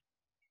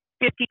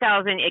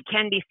 50,000. It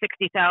can be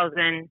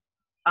 60,000.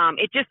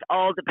 It just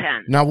all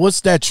depends. Now,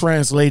 what's that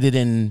translated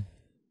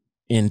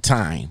in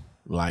time?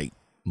 Like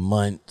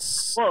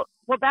months? Well,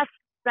 that's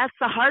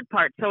the hard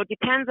part. So it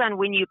depends on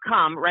when you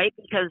come, right?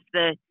 Because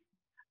the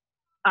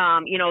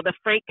the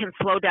freight can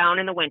slow down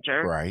in the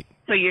winter. Right.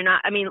 So you're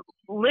not. I mean,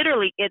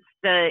 literally,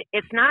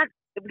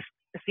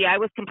 See, I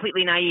was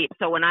completely naive.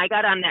 So when I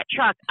got on that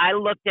truck, I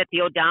looked at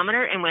the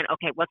odometer and went,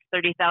 okay, what's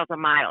 30,000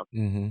 miles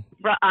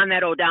on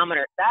that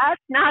odometer?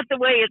 That's not the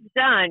way it's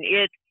done.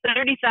 It's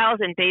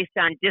 30,000 based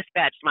on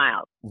dispatched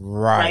miles.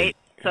 Right.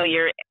 So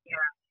your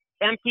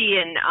empty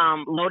and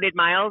loaded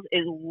miles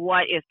is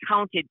what is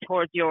counted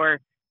towards your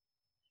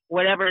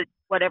whatever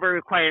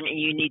requirement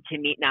you need to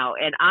meet now.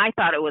 And I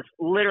thought it was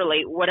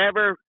literally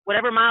whatever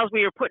miles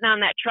we were putting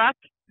on that truck.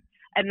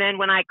 And then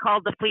when I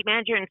called the fleet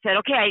manager and said,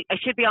 okay, I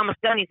should be almost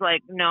done, he's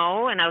like,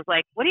 no. And I was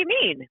like, what do you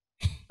mean?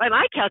 By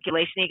my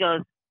calculation, he goes,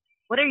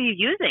 what are you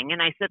using?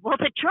 And I said, well,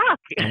 the truck.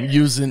 I'm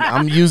using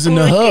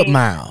the hub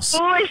miles.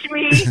 Foolish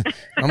me.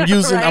 I'm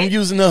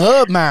using the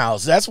hub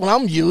miles. That's what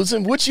I'm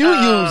using. What you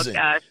using?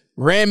 Gosh.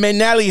 Rand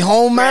McNally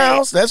home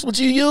miles? That's what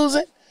you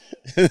using?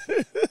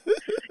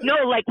 No,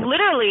 like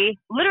literally,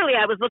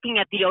 I was looking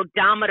at the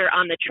odometer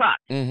on the truck.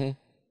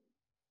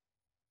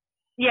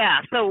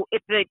 Yeah, so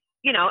it's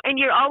and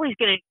you're always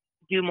going to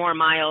do more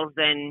miles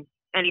than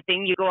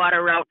anything. You go out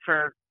a route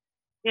for,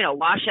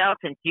 washouts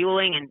and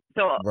fueling. And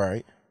so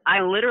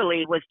I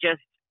literally was just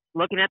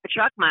looking at the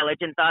truck mileage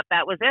and thought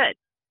that was it.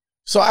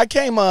 So I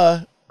came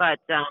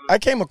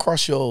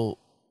across your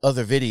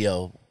other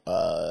video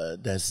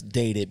that's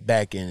dated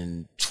back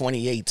in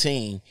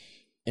 2018,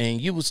 and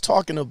you was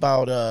talking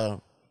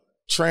about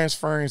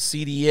transferring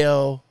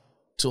CDL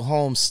to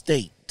home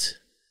state.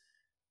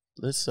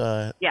 Let's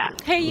Hey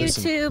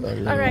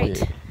YouTube. All right.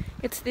 Bit.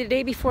 It's the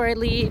day before I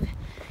leave,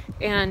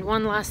 and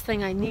one last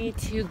thing I need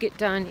to get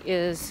done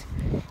is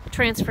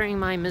transferring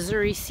my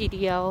Missouri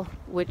CDL,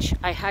 which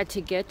I had to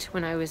get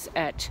when I was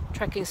at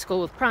trucking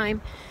school with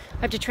Prime.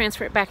 I have to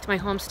transfer it back to my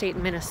home state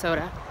in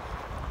Minnesota.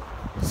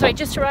 So I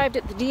just arrived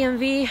at the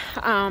DMV.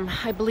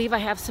 I believe I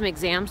have some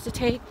exams to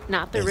take,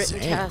 not the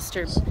written test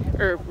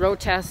or road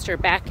test or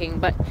backing,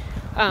 but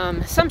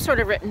some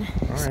sort of written.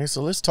 All right,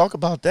 so let's talk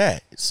about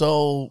that.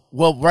 So,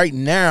 right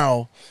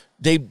now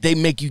they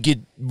make you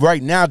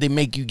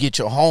get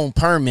your home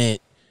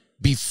permit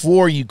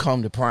before you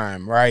come to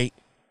Prime, right?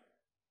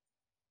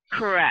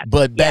 Correct.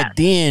 But back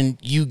then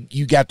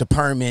you got the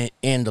permit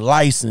and the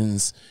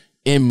license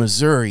in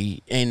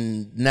Missouri,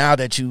 and now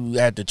that you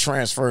had to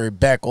transfer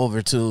it back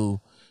over to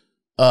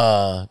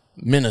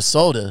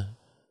Minnesota,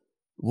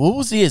 what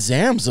was the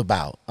exams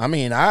about? I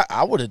mean,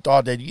 I would have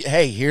thought that,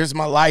 hey, here's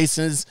my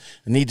license,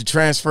 I need to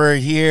transfer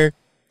it here,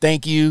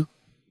 thank you,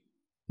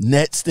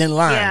 next in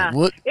line. Yeah.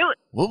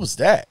 What was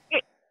that?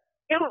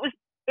 It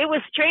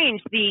was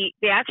strange. The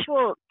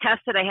actual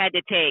test that I had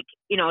to take,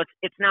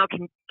 it's now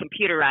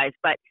computerized,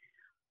 but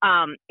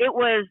it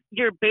was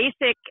your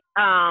basic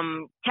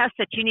test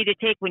that you need to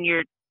take when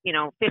you're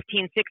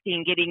 15,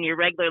 16, getting your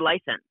regular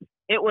license.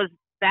 It was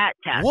that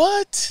test.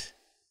 What?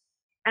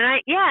 And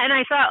I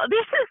thought,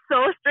 this is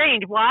so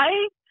strange.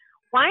 Why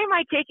am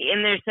I taking?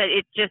 And they said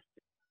it's just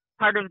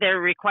part of their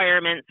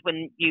requirements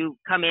when you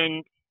come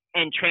in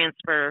and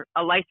transfer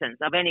a license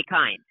of any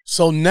kind.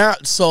 So now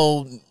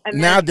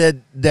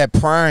that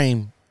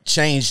Prime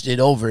changed it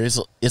over,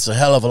 it's a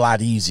hell of a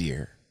lot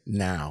easier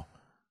now.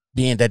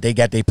 Being that they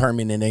got their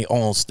permit in their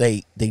own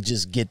state, they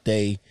just get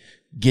the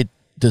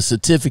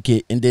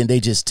certificate, and then they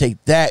just take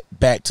that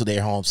back to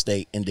their home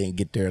state and then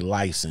get their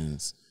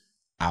license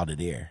out of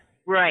there.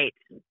 Right.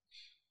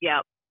 Yeah.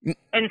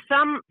 And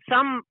some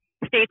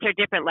states are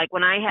different. Like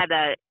when I had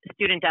a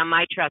student on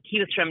my truck, he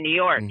was from New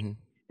York.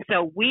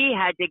 So we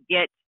had to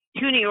get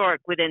to New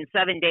York within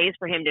 7 days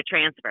for him to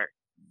transfer.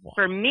 Wow.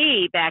 For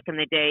me, back in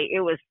the day,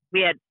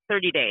 we had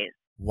 30 days.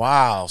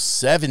 Wow,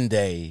 7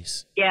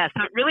 days. Yeah,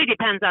 so it really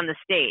depends on the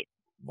state.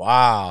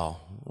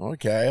 Wow.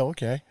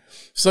 Okay.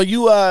 So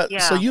you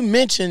so you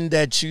mentioned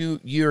that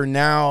you're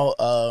now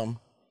a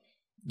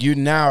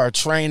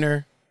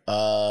trainer.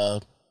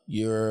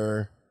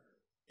 you're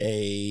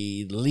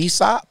a lease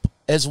op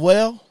as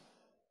well.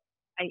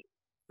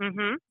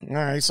 Mm-hmm. All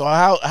right. So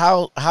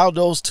how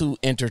those two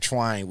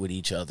intertwine with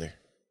each other?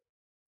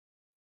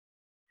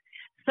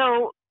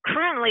 So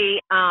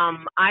currently,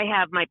 I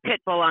have my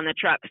pit bull on the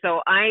truck.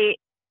 So I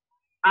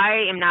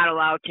am not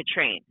allowed to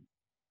train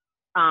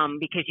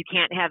because you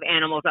can't have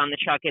animals on the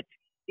truck. It's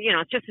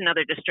it's just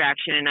another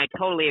distraction, and I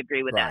totally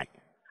agree with Right.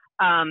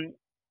 that.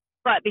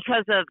 But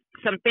because of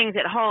some things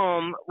at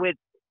home,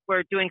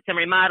 we're doing some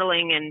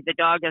remodeling, and the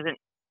dog doesn't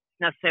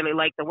necessarily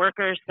like the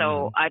workers,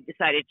 so I've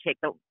decided to take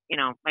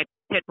my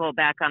pit bull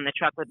back on the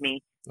truck with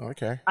me.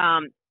 Okay.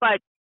 But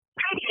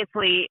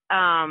previously,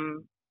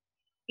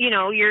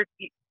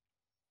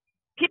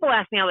 people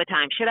ask me all the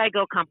time, should I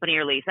go company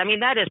or lease? I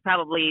mean, that is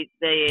probably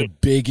the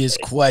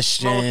biggest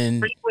question.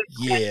 Most frequent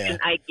question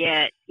I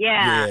get.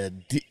 Yeah.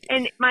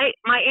 And my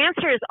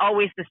answer is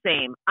always the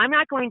same. I'm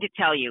not going to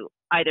tell you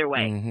either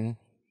way. Mm-hmm.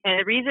 And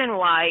the reason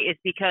why is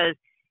because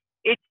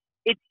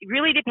it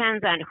really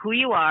depends on who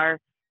you are,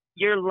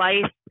 your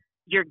life,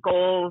 your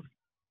goals,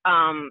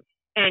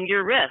 and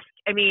your risk.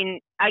 I mean,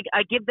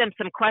 I give them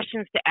some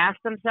questions to ask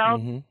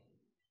themselves,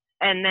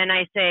 and then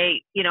I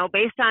say,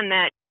 based on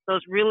that,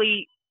 those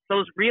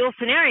real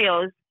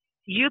scenarios,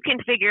 you can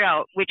figure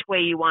out which way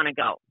you want to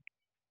go.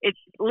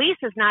 Lease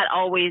is not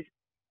always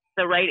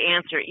the right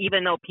answer,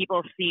 even though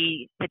people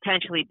see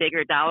potentially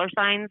bigger dollar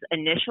signs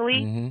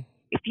initially.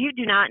 If you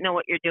do not know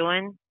what you're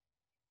doing,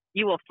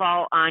 you will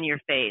fall on your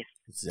face.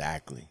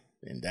 Exactly.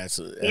 And that's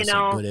a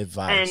good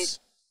advice. And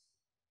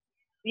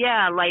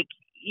yeah, like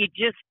you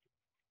just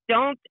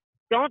don't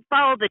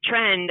follow the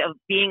trend of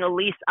being a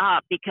lease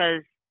op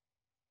because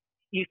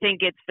you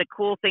think it's the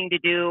cool thing to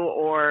do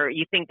or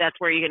you think that's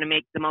where you're going to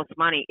make the most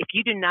money. If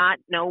you do not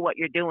know what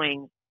you're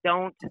doing,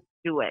 don't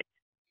do it.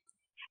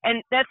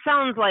 And that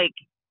sounds like,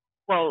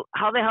 well,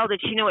 how the hell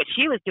did she know what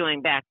she was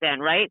doing back then,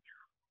 right?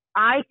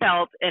 I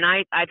felt, and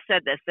I've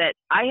said this, that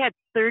I had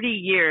 30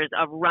 years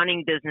of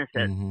running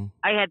businesses.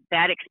 I had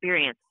that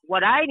experience.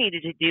 What I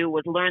needed to do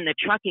was learn the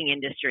trucking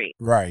industry.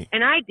 Right.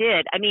 And I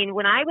did. I mean,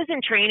 when I was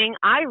in training,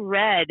 I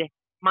read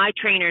my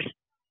trainer's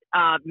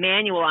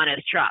manual on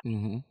his truck.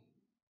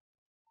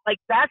 Like,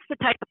 that's the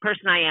type of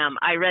person I am.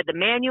 I read the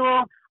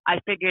manual. I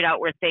figured out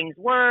where things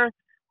were.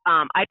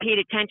 I paid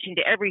attention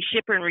to every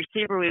shipper and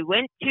receiver we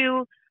went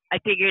to. I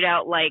figured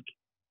out,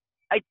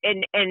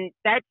 and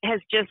that has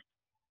just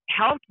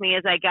helped me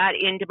as I got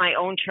into my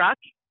own truck.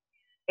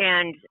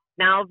 And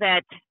now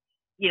that,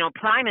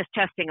 Prime is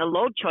testing a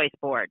load choice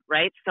board,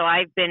 right? So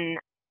I've been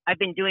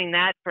doing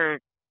that for,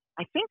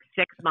 I think,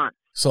 6 months.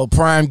 So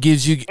Prime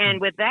gives you, and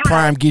with that,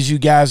 Prime gives you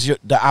guys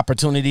the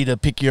opportunity to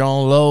pick your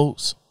own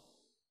loads.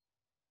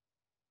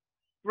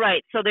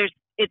 Right. So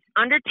it's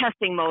under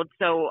testing mode.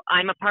 So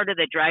I'm a part of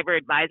the driver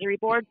advisory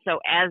board. So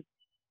as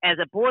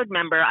a board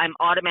member, I'm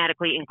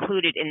automatically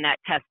included in that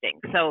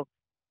testing. So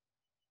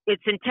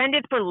it's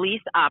intended for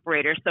lease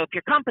operators. So if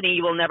you're company,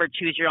 you will never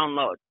choose your own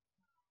load.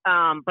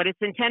 But it's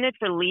intended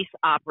for lease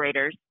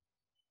operators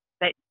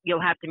that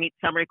you'll have to meet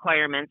some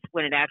requirements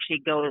when it actually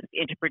goes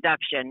into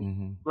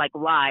production, like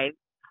live.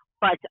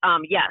 But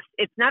yes,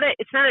 it's not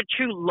a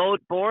true load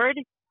board.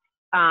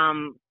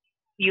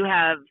 You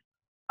have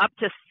up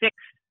to 6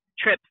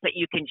 trips that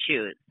you can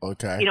choose.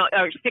 Okay.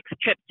 Or 6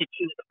 trips to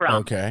choose from.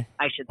 Okay.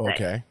 I should say.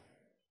 Okay.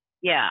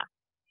 Yeah.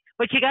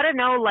 But you got to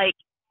know,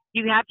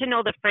 you have to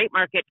know the freight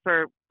market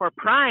for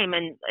Prime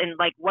and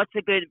what's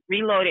a good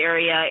reload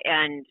area.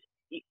 And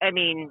I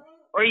mean,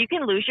 or you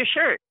can lose your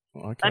shirt.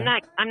 Okay. I'm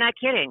not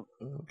kidding.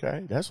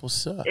 Okay. That's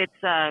what's up.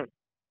 It's,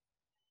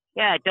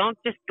 yeah, don't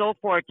just go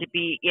for it to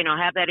be,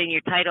 have that in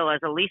your title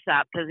as a lease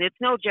op because it's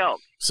no joke.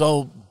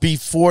 So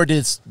before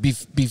this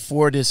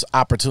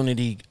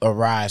opportunity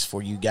arose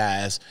for you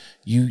guys,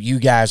 you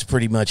guys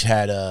pretty much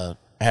had a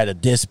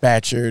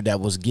dispatcher that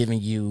was giving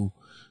you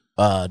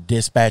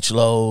dispatch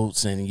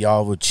loads, and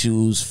y'all would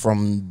choose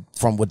from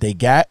what they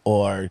got,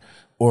 or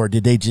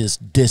did they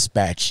just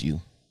dispatch you?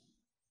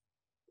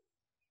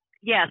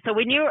 Yeah. So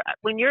when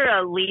you're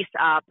a lease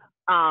op,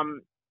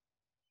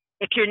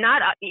 if you're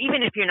not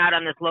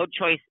on this load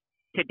choice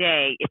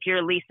today, if you're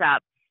a lease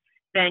op,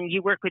 then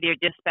you work with your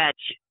dispatch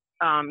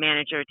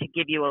manager to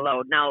give you a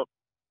load. Now,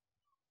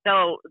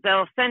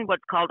 they'll send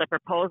what's called a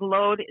proposed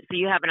load, so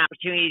you have an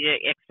opportunity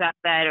to accept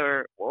that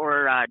or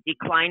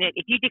decline it.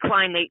 If you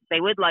decline, they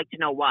would like to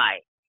know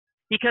why,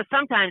 because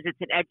sometimes it's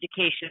an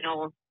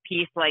educational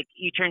piece, like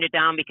you turned it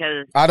down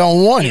because I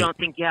don't want it. You don't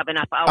think you have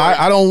enough hours.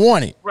 I don't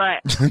want it.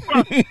 Right.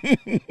 Well,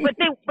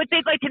 but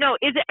they'd like to know,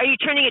 are you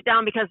turning it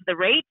down because of the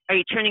rate? Are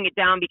you turning it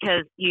down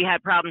because you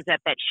had problems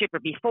at that shipper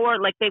before?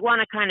 Like, they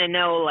want to kind of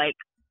know,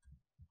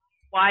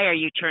 why are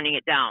you turning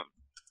it down?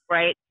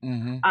 Right.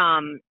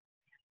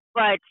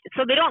 But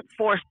so they don't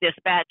force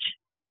dispatch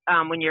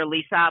when you're a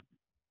lease op.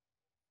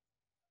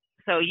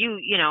 So you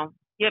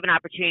have an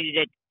opportunity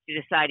to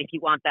to decide if you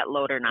want that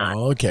load or not.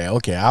 Oh,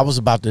 okay. I was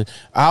about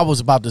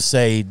to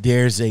say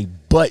there's a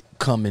butt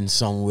coming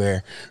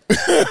somewhere.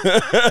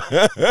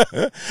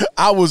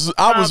 I was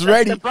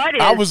ready.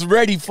 I was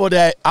ready for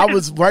that. I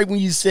was right when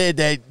you said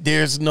that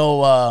there's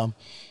no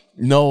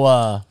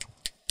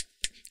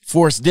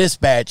forced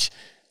dispatch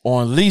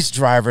on lease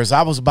drivers.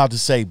 I was about to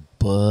say,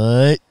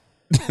 but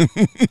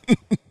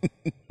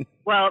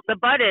well, the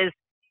but is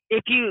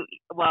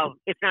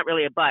it's not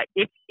really a but.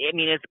 It's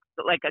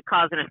like a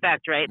cause and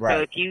effect, right? So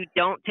if you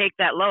don't take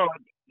that load,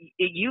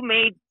 you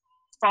may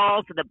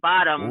fall to the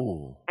bottom.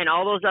 Ooh. And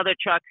all those other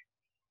trucks,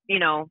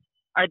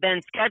 are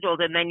then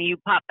scheduled, and then you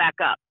pop back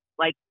up.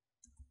 Like,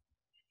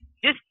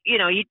 just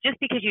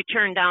because you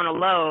turn down a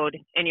load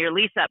and your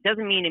lease up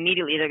doesn't mean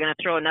immediately they're going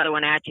to throw another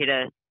one at you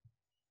to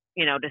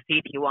see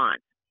if you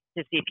want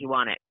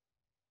it.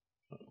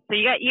 So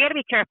you got to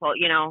be careful.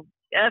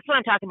 That's what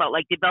I'm talking about.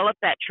 Like, develop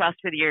that trust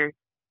with your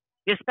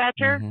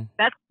dispatcher. Mm-hmm.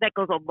 That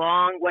goes a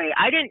long way.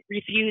 I didn't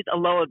refuse a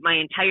load my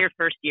entire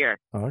first year.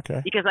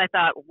 Okay. Because I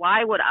thought,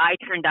 why would I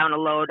turn down a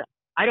load?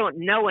 I don't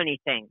know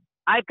anything.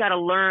 I've got to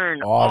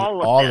learn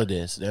all of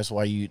this. That's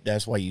why you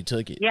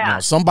took it. Yeah. Now,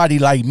 somebody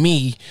like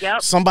me,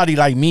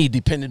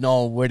 depending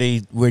on where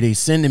they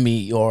sending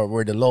me or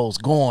where the load's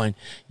going,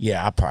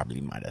 I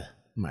probably might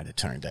have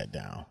turned that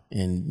down.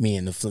 And me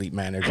and the fleet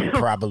manager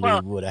probably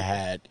would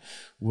have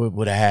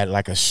had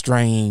like a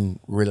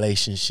strained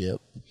relationship.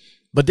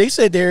 But they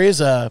said there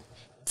is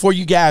for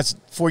you guys,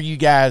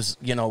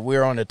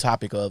 we're on the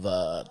topic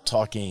of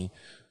talking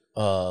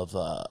of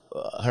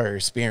her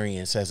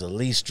experience as a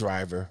lease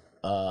driver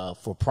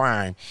for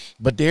Prime,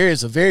 but there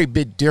is a very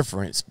big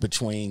difference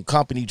between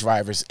company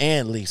drivers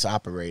and lease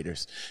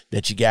operators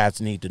that you guys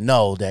need to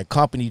know. That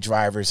company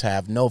drivers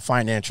have no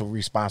financial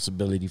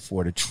responsibility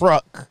for the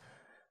truck,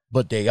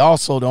 but they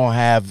also don't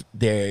have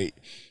their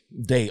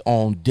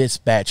own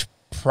dispatch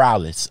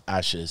prowess,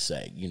 I should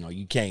say.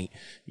 You can't,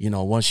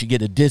 once you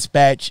get a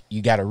dispatch,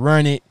 you got to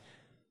run it,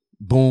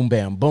 boom,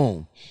 bam,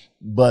 boom.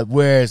 But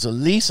whereas the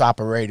lease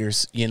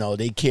operators,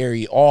 they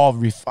carry all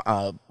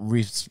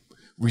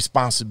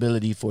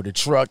responsibility for the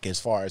truck as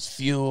far as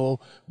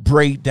fuel,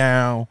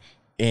 breakdown,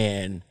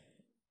 and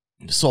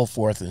so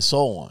forth and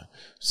so on.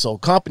 So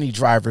company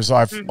drivers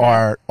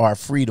are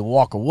free to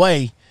walk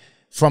away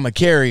from a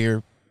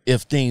carrier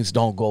if things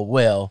don't go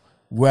well.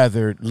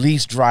 Whether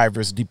lease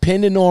drivers,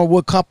 depending on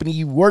what company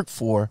you work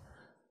for,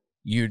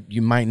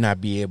 you might not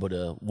be able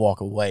to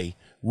walk away,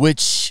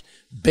 which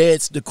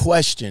begs the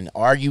question,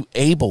 are you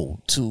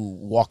able to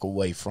walk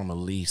away from a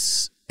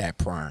lease at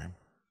Prime?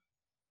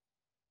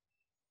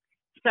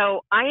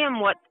 So I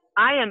am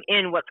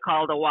in what's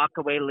called a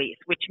walkaway lease,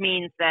 which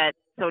means that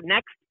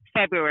next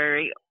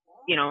February,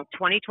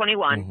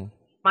 2021,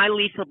 my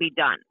lease will be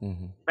done,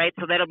 right?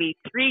 So that'll be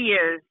 3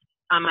 years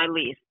on my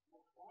lease.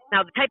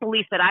 Now, the type of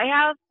lease that I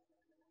have,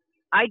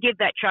 I give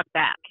that truck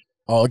back.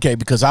 Oh, okay.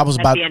 Because I was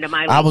about to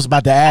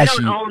ask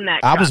you. Own that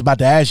truck. I was about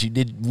to ask you,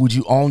 would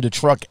you own the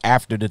truck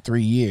after the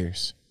 3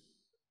 years?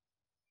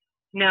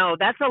 No,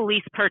 that's a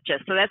lease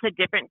purchase. So that's a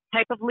different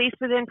type of lease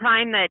within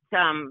Prime that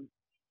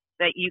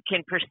you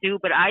can pursue.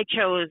 But I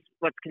chose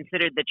what's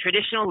considered the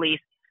traditional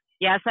lease.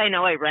 Yes, I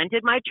know I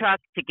rented my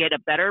truck to get a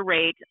better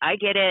rate. I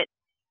get it.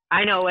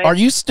 I know it. Are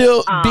you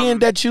still being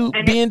that you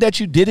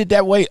did it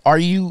that way? Are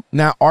you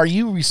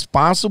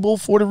responsible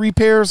for the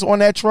repairs on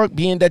that truck,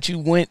 being that you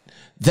went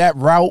that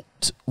route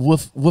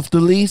with the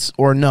lease,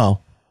 or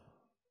no?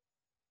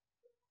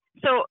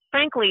 So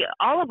frankly,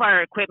 all of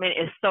our equipment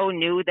is so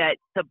new that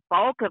the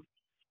bulk of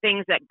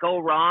things that go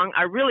wrong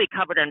are really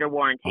covered under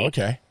warranty.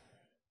 Okay.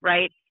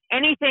 Right.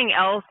 Anything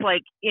else,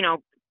 like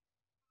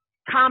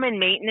common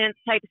maintenance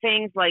type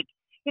things, like.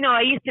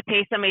 I used to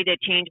pay somebody to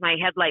change my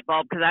headlight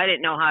bulb because I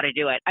didn't know how to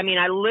do it. I mean,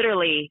 I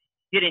literally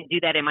didn't do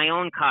that in my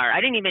own car.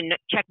 I didn't even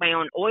check my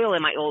own oil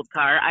in my old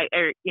car.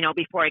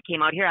 Before I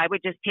came out here, I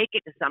would just take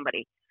it to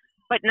somebody.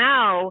 But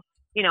now,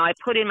 I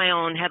put in my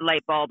own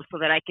headlight bulb so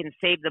that I can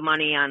save the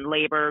money on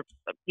labor,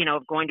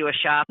 of going to a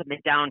shop and the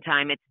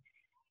downtime.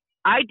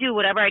 I do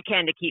whatever I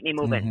can to keep me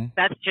moving.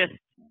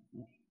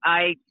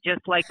 I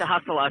just like to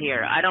hustle out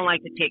here. I don't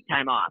like to take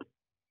time off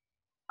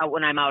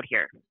when I'm out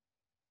here.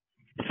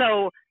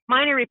 So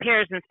minor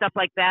repairs and stuff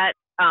like that.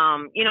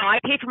 I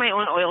pay for my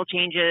own oil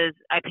changes.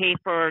 I pay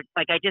for,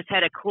 I just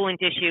had a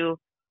coolant issue.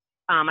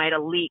 I had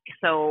a leak.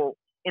 So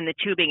in the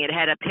tubing, it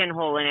had a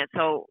pinhole in it.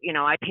 So,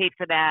 I paid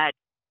for that.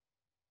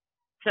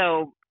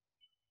 So,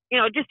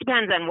 it just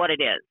depends on what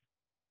it is.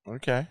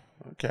 Okay.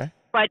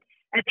 But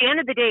at the end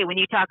of the day, when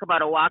you talk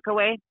about a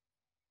walkaway,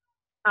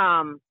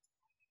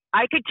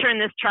 I could turn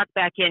this truck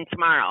back in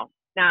tomorrow.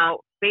 Now,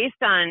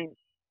 based on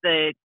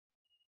the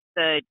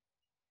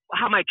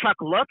how my truck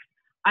looks,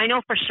 I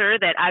know for sure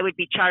that I would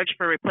be charged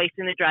for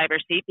replacing the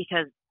driver's seat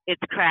because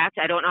it's cracked.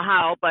 I don't know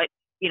how, but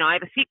I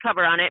have a seat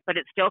cover on it, but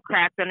it's still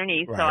cracked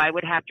underneath. Right. So I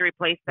would have to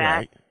replace that.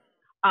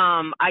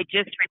 Right. I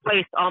just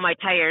replaced all my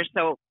tires.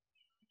 So,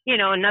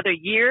 another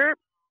year,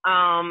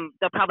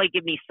 they'll probably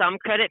give me some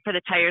credit for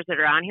the tires that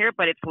are on here,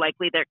 but it's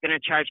likely they're going to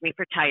charge me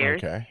for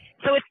tires. Okay.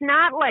 So it's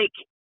not like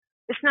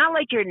it's not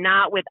like you're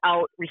not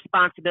without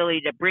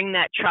responsibility to bring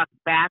that truck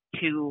back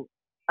to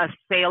a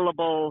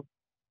saleable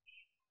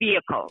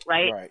vehicle,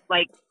 right? Right.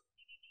 Like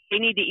they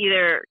need to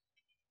either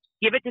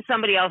give it to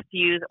somebody else to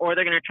use, or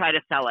they're going to try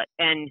to sell it.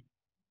 And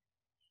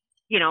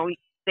you know,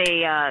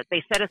 they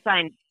set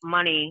aside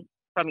money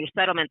from your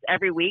settlements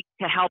every week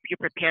to help you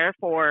prepare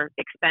for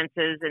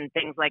expenses and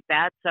things like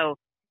that. So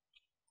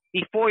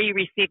before you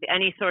receive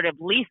any sort of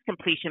lease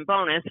completion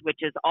bonus, which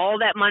is all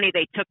that money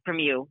they took from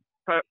you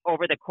for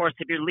over the course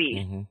of your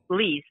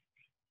lease,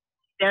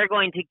 they're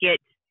going to get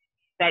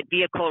that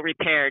vehicle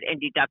repaired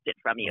and deducted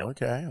from you.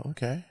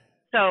 Okay.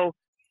 So,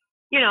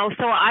 you know,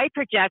 so I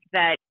project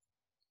that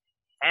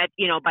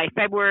by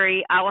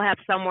February, I will have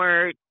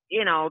somewhere,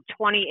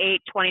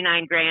 28,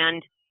 29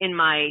 grand in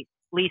my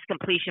lease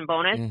completion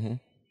bonus.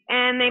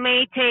 And they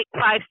may take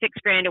 5-6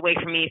 grand away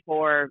from me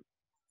for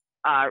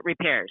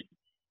repairs.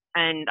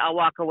 And I'll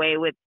walk away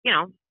with,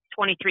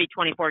 23,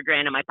 24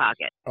 grand in my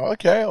pocket.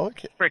 Okay.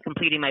 For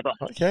completing my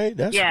bonus. Okay.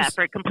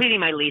 For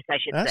completing my lease, I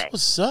should say. That's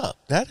what's up.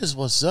 That is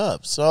what's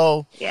up.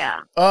 So,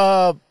 yeah.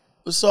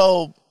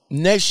 So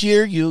next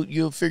year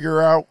you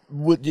figure out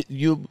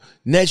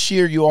next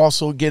year you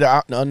also get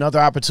another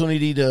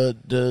opportunity to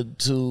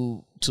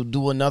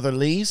do another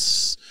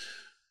lease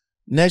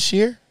next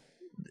year?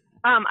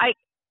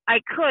 I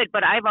could,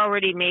 but I've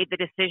already made the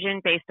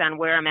decision based on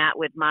where I'm at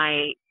with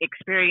my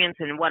experience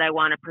and what I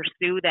want to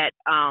pursue that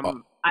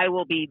I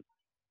will be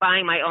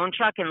buying my own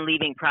truck and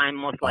leaving Prime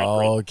most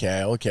likely.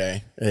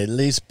 Okay. At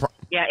least.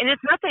 Yeah, and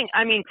it's nothing.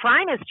 I mean,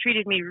 Prime has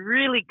treated me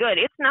really good.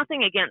 It's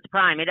nothing against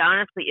Prime. It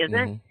honestly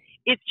isn't.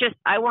 It's just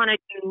I want to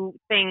do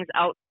things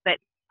out that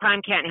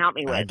Prime can't help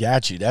me with. I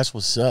got you. That's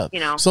what's up.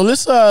 So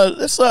let's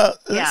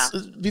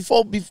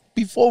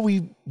before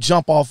we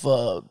jump off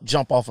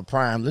of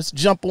Prime, let's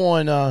jump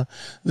on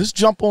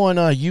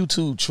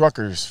YouTube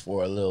truckers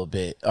for a little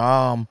bit.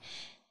 Prime,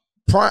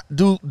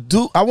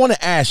 I want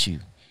to ask you,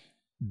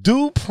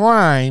 do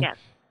Prime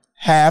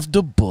have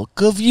the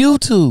book of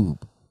YouTube?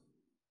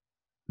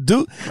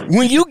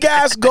 When you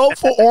guys go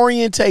for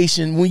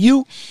orientation, when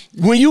you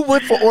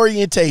went for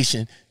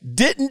orientation,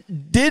 did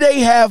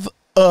they have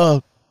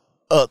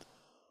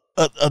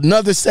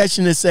another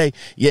session to say,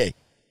 yeah,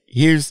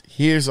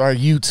 here's our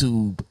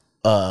YouTube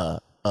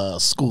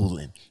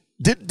schooling?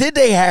 Did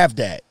they have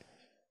that?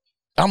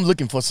 I'm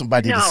looking for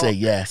somebody to say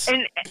yes.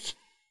 And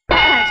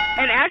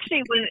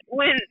actually,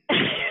 when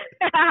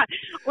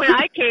when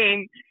I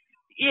came,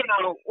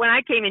 when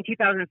I came in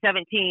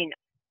 2017,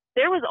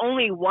 there was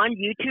only one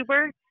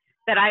YouTuber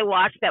that I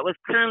watched that was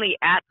currently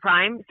at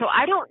Prime. So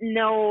I don't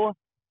know.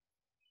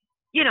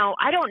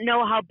 I don't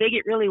know how big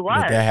it really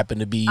was. Would that happen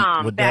to be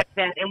back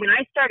then? And when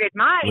I started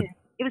mine,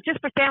 it was just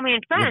for family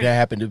and friends. Would that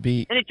happen to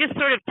be? And it just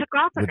sort of took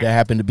off. Would that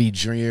happen to be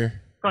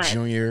Junior?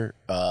 Junior,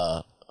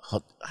 how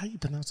you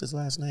pronounce his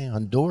last name?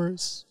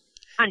 Honduras.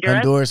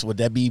 Would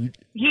that be?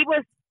 He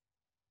was.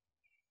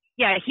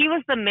 Yeah, he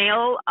was the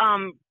male.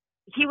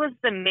 He was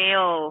the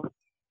male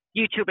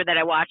YouTuber that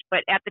I watched.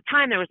 But at the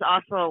time, there was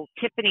also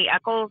Tiffany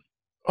Eccles.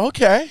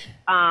 Okay.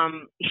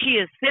 She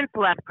has since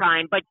left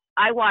Prime, but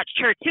I watched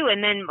her too.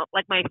 And then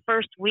like my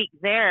first week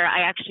there,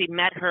 I actually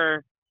met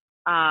her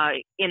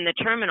in the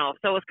terminal.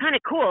 So it was kind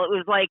of cool. It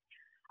was like,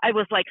 I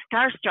was like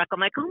starstruck. I'm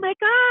like, oh my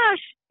gosh,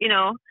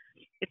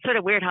 it's sort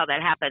of weird how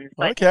that happens.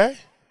 But, okay.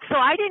 So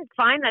I didn't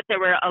find that there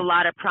were a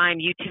lot of Prime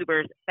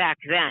YouTubers back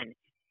then.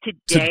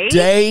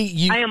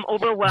 Today I am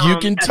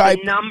overwhelmed at the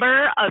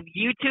number of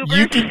YouTubers.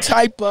 You can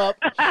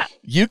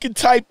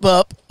type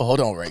up. Hold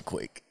on right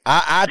quick.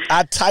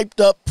 I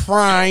typed up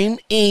Prime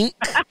Inc.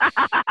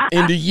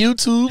 in the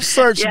YouTube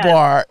search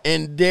bar,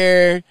 and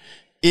there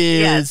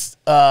is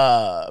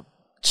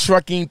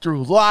Trucking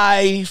Through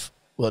Life.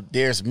 Well,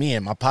 there's me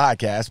and my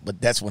podcast,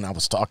 but that's when I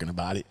was talking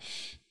about it.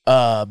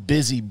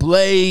 Busy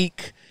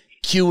Blake,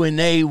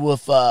 Q&A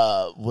with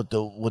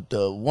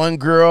the one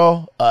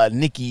girl,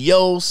 Nikki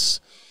Yost.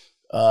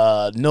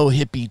 No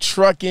Hippie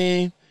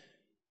Trucking,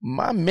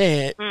 my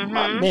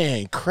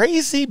man,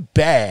 Crazy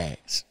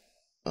Bags.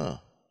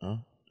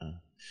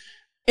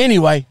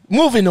 Anyway,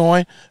 moving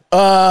on.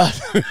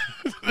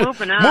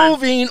 Moving on.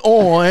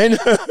 Well,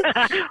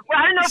 I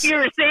don't know if you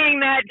were saying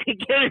that to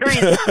get a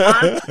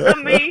response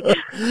from me.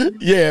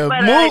 Yeah,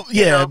 but,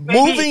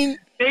 moving.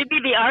 Maybe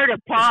the art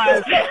of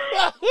pause.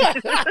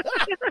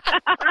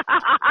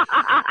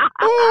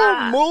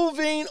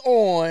 Moving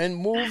on.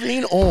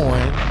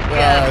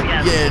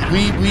 Yes.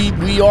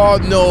 We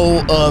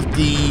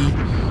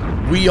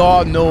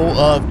all know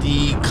of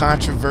the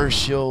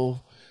controversial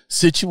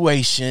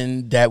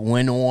situation that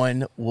went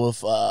on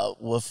with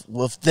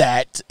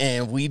that,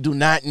 and we do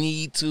not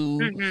need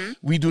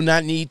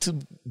to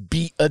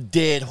beat a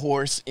dead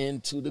horse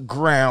into the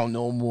ground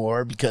no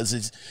more, because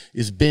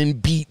it's been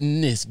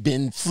beaten, it's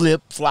been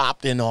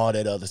flip-flopped and all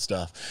that other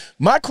stuff.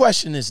 My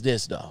question is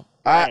this though.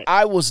 Right.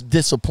 I was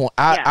disappointed.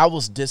 I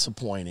was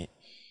disappointed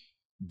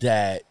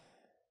that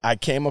I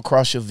came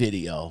across your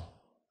video,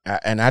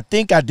 and I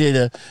think I did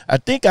a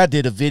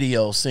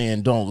video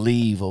saying don't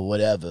leave or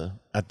whatever.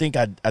 I think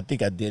I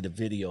did a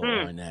video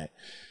on that.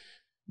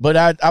 But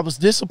I was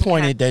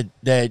disappointed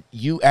that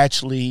you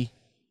actually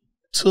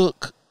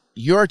took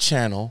your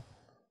channel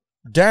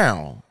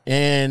down,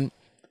 and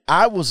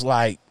I was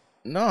like,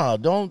 no,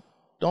 don't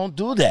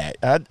do that.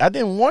 I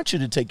didn't want you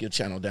to take your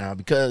channel down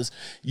because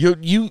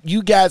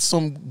you got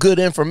some good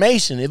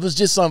information. It was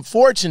just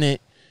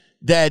unfortunate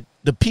that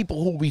the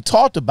people who we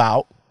talked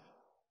about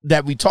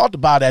at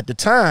the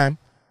time,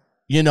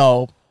 you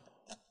know,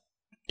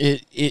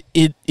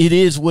 it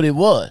is what it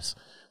was.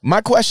 My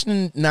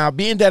question now,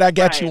 being that I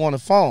got you on the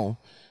phone,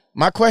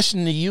 my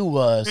question to you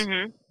was,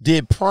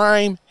 did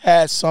Prime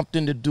have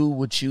something to do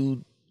with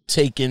you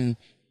taking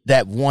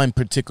that one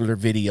particular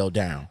video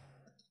down?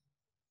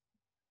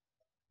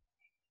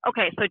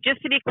 Okay, so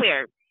just to be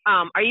clear,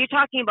 are you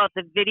talking about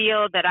the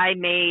video that I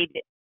made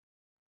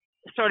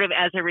sort of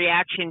as a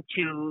reaction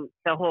to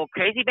the whole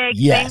crazy bag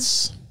thing?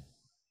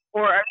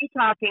 Or are you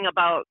talking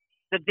about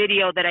the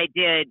video that I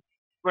did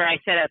where I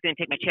said I was going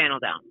to take my channel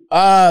down?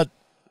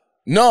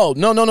 No.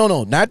 Not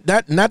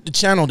the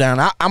channel down.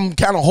 I'm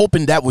kind of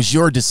hoping that was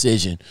your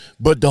decision,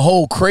 but the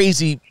whole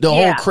crazy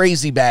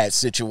bad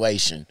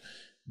situation.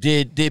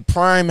 Did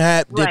Prime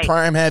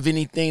have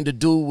anything to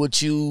do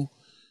with you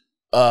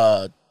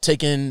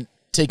taking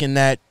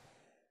that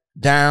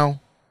down?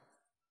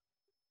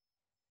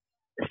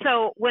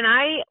 So when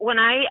I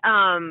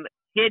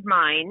did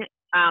mine,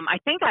 I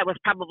think I was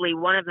probably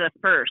one of the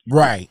first.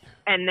 Right.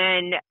 And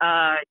then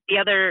the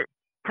other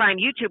Prime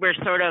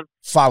YouTubers sort of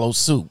follow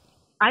suit.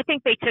 I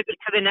think they took it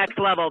to the next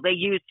level. They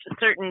used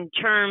certain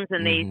terms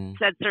and they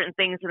said certain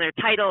things in their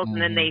titles,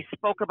 and then they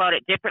spoke about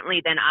it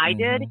differently than I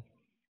did.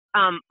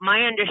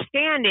 My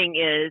understanding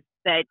is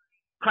that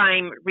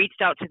Prime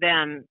reached out to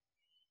them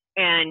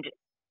and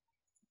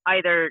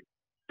either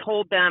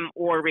told them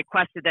or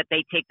requested that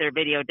they take their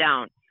video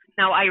down.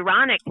 Now,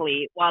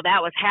 ironically, while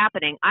that was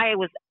happening, I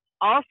was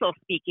also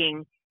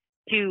speaking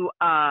to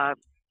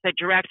the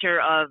director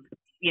of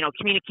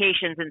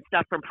communications and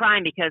stuff from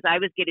Prime, because I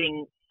was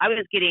getting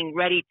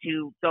ready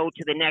to go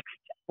to the next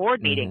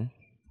board meeting.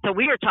 So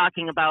we were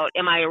talking about,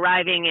 am I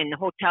arriving in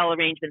hotel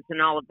arrangements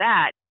and all of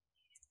that.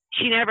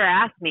 She never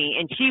asked me,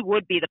 and she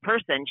would be the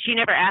person. She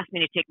never asked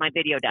me to take my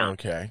video down.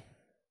 Okay.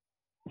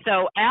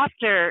 So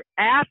after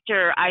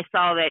I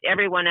saw that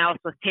everyone else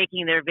was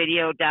taking their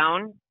video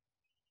down,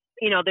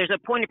 there's a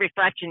point of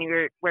reflection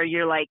where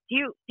you're like,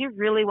 do you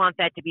really want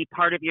that to be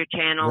part of your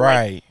channel?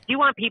 Right. Like, do you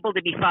want people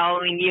to be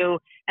following you?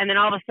 And then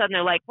all of a sudden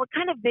they're like, what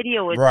kind of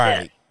video is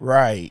this?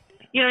 Right.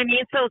 You know what I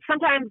mean? So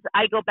sometimes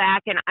I go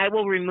back and I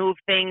will remove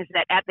things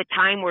that at the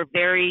time were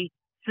very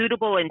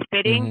suitable and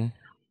fitting.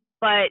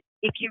 But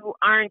if you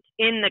aren't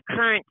in the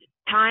current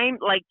time,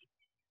 like,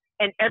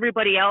 and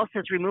everybody else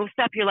has removed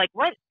stuff, you're like,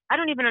 what? I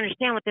don't even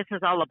understand what this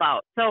is all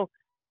about. So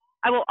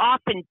I will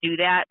often do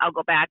that. I'll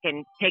go back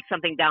and take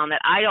something down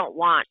that I don't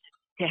want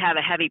to have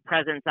a heavy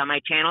presence on my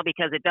channel,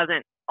 because it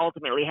doesn't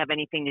ultimately have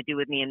anything to do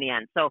with me in the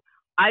end. So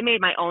I made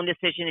my own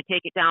decision to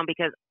take it down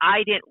because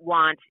I didn't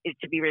want it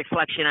to be a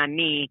reflection on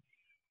me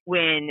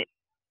when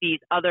these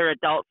other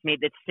adults made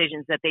the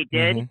decisions that they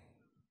did.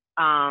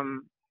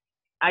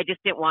 I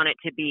just didn't want it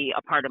to be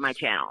a part of my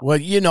channel. Well,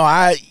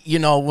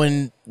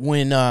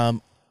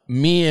 when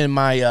me and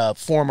my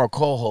former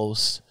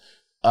co-host,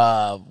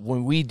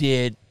 when we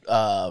did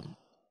a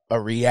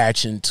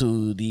reaction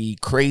to the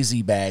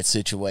crazy bad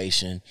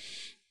situation,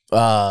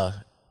 I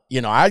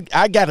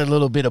got a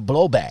little bit of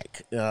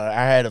blowback.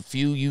 I had a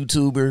few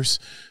YouTubers,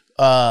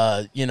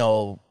 I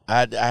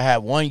had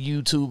one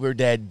YouTuber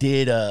that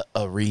did a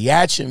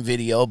reaction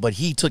video, but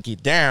he took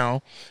it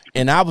down,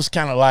 and I was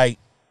kind of like,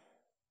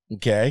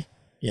 okay,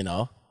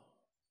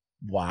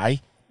 why?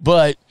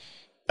 But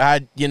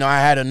I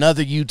had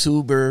another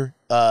YouTuber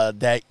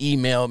that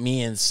emailed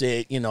me and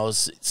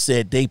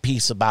said they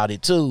piece about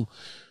it too.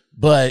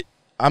 But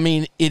I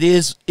mean, it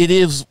is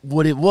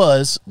what it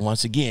was.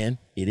 Once again,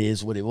 it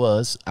is what it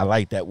was. I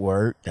like that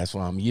word. That's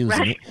why I'm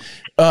using it.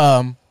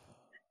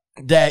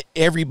 That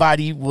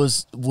everybody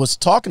was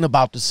talking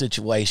about the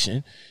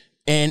situation,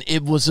 and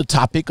it was a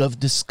topic of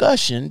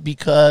discussion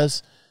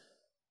because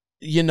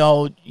you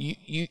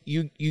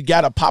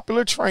got a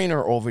popular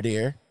trainer over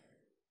there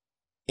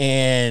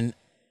and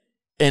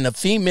a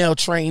female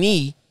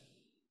trainee,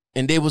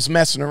 and they was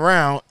messing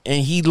around,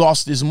 and he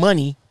lost his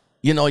money.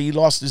 He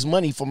lost his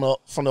money from the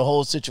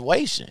whole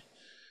situation.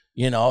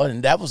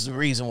 And that was the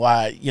reason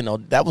why,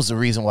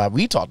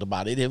 we talked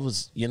about it. It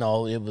was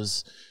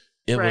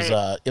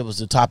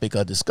a topic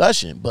of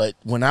discussion. But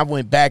when I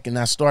went back and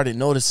I started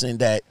noticing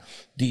that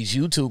these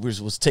YouTubers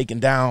was taking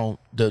down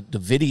the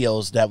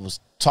videos that was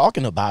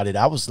talking about it,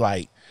 I was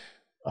like,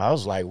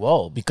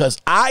 whoa, because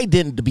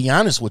to be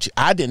honest with you,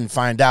 I didn't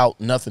find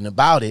out nothing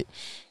about it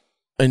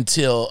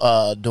until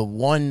the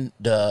one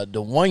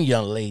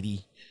young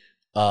lady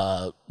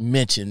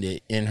mentioned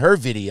it in her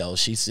video.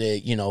 She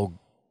said,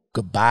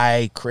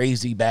 goodbye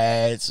crazy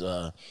bads,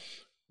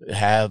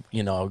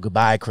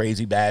 goodbye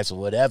crazy bads or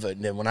whatever.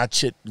 And then when I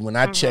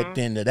checked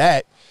into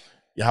that,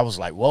 I was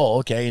like, whoa,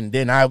 okay. And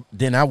then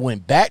I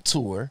went back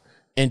to her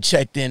and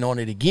checked in on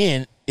it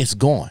again. It's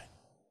gone.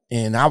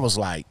 And I was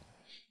like,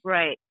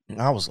 right.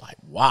 I was like,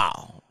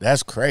 wow,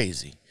 that's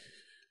crazy.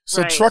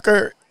 So Right.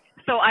 Trucker.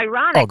 So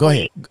ironically. Oh, go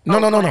ahead. No.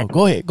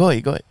 Go ahead.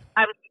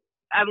 I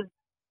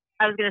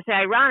was going to say,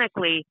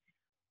 ironically,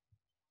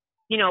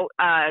 you know,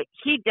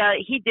 he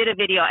did a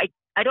video.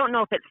 I don't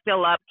know if it's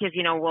still up because,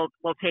 you know,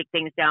 we'll take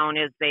things down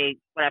as they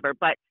whatever.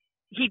 But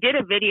he did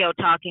a video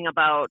talking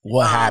about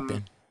what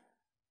happened.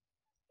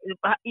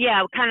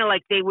 Yeah, kind of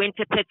like they went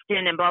to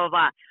Pittston and blah blah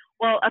blah.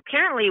 Well,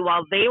 apparently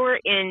while they were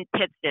in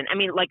Pittston, I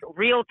mean, like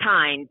real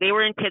time, they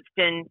were in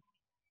Pittston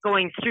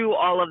going through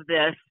all of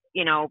this.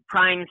 You know,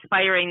 Prime's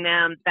firing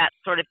them, that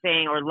sort of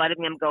thing, or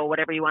letting them go,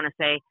 whatever you want to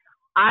say.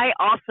 I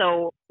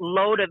also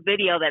load a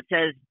video that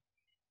says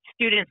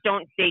students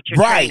don't date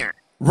your trainer.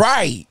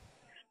 Right.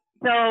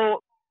 So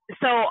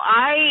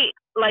I,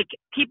 like,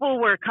 people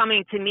were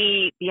coming to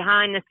me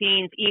behind the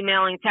scenes,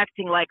 emailing,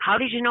 texting, like, how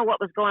did you know what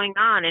was going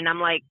on? And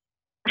I'm like,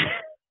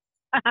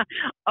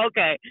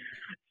 okay.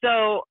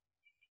 So,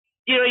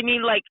 you know what I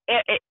mean? Like,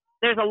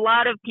 there's a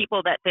lot of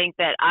people that think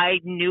that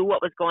I knew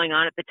what was going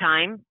on at the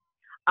time.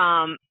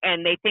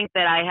 And they think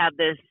that I have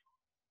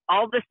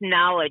all this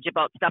knowledge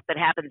about stuff that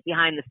happens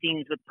behind the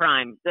scenes with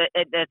Prime.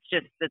 That's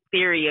just the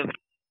theory of,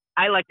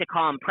 I like to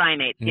call them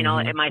primates, you know,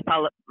 and my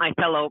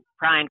fellow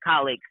Prime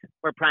colleagues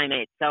were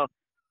primates. So,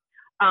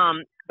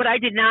 but I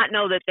did not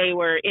know that they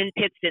were in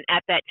Pittston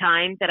at that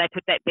time that I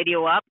put that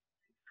video up.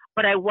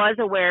 But I was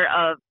aware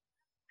of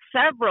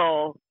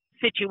several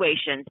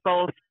situations,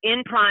 both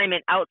in Prime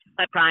and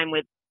outside Prime,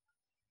 with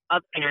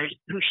other trainers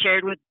who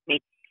shared with me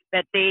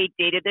that they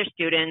dated their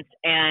students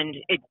and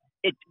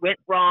it went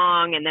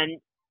wrong. And then,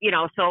 you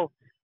know, so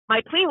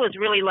my plea was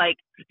really like,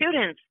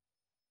 students,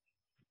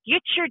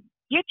 get your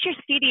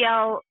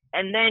CDL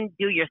and then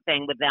do your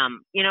thing with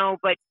them, you know,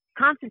 but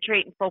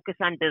concentrate and focus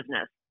on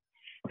business.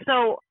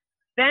 So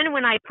then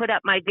when I put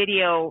up my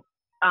video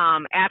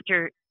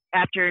after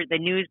the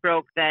news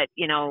broke that,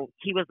 you know,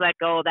 he was let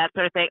go, that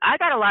sort of thing, I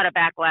got a lot of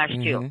backlash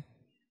too.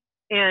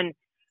 And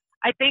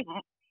I think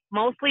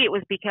mostly it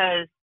was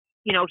because,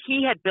 you know,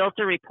 he had built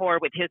a rapport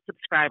with his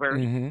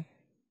subscribers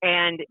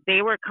and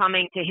they were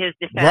coming to his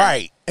defense.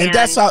 Right. And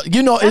that's how,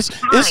 you know, it's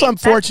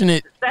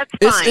unfortunate. That's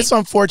fine. It's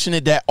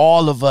unfortunate that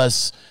all of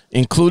us,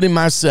 including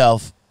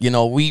myself, you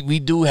know, we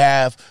do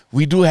have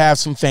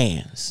some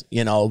fans.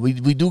 You know, we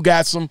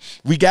got some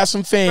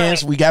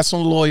fans, right. We got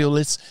some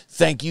loyalists.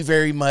 Thank you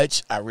very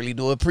much. I really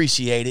do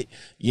appreciate it.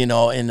 You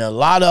know, and a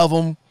lot of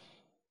them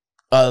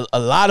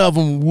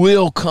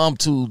will come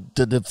to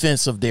the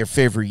defense of their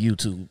favorite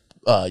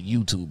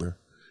YouTuber,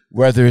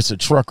 whether it's a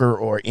trucker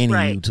or any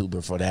right.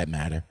 YouTuber for that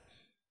matter.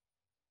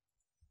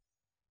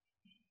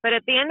 But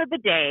at the end of the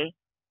day,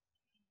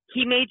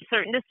 he made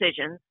certain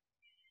decisions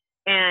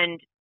and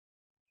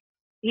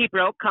he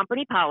broke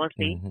company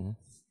policy.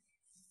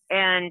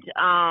 And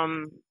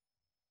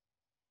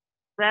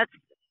that's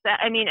that.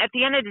 I mean, at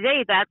the end of the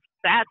day,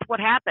 that's what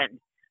happened.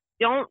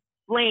 Don't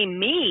blame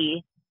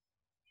me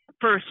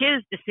for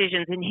his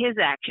decisions and his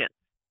actions.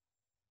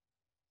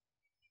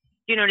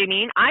 You know what I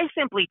mean? I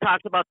simply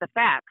talked about the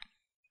facts.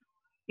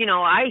 You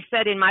know, I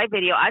said in my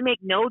video, I make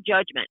no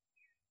judgment.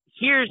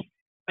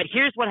 But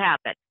here's what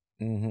happened.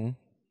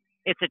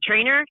 It's a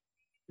trainer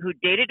who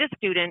dated a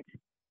student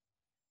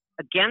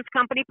against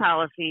company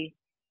policy,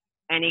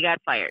 and he got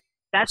fired.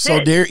 That's it.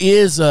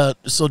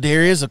 So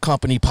there is a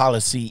company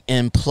policy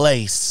in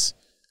place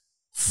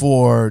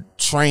for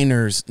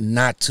trainers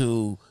not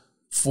to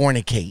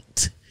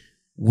fornicate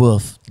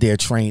with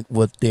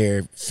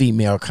their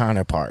female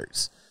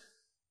counterparts.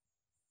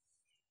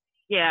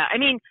 Yeah, I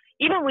mean,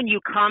 even when you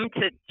come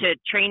to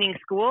training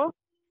school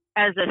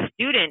as a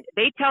student,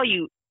 they tell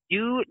you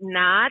do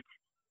not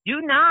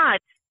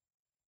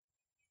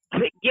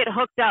get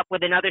hooked up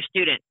with another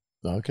student.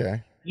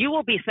 Okay. You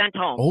will be sent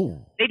home.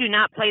 Oh. They do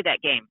not play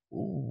that game.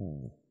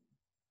 Ooh.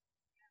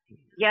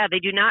 Yeah, they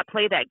do not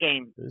play that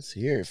game. Let's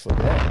hear it for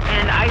that.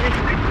 And I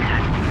respect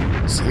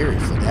that. Let's hear it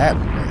for that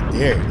one right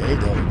there. They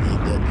don't need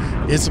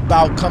that. It's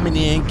about coming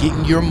in,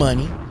 getting your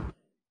money,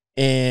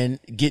 and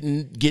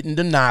getting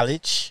the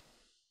knowledge,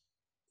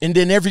 and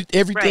then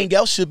everything right.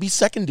 else should be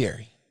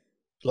secondary.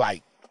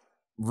 Like,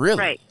 really,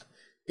 right.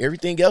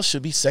 Everything else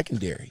should be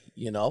secondary.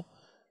 You know,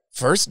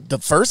 the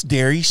first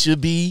dairy should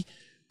be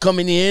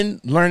coming in,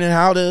 learning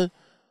how to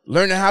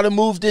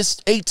move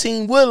this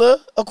 18-wheeler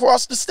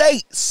across the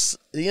states,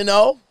 you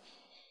know.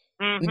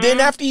 And then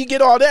after you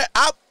get all that,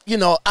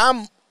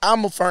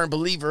 I'm a firm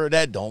believer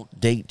that don't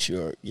date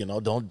your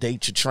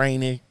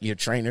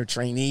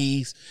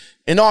trainees.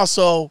 And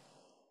also,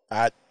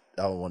 I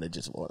don't want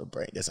to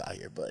bring this out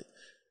here, but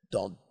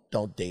don't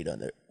date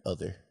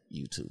other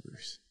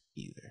YouTubers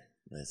either.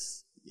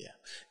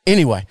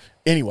 Anyway.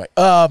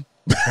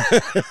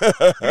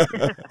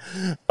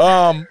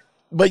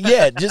 But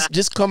yeah,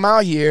 just come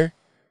out here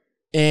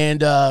and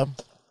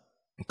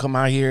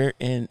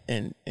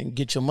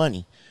get your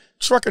money.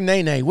 Trucker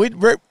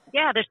NaeNae,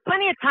 yeah, there's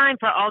plenty of time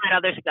for all that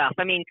other stuff.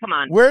 I mean, come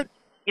on.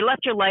 You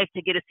left your life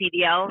to get a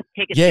CDL.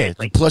 Take it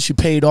seriously. Plus you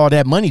paid all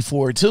that money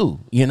for it too.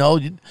 You know,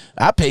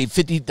 I paid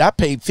 50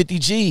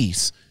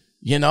 G's,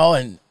 you know,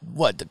 and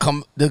what to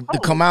come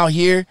out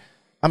here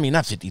I mean,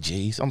 not 50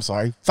 G's. I'm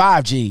sorry,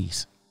 5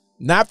 G's,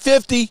 not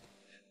 50.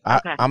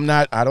 Okay. I'm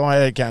not. I don't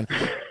have that kind of.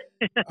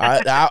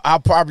 I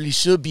probably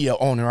should be an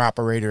owner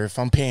operator if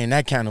I'm paying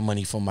that kind of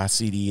money for my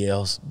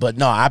CDLs. But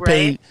no, I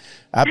paid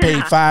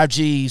 5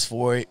 G's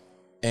for it,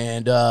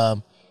 and I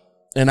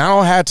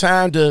don't have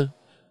time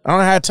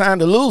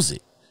to lose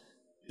it.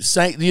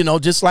 Say, you know,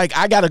 just like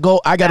I gotta go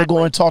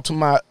and talk to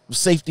my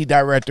safety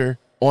director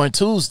on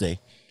Tuesday.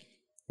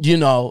 You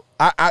know,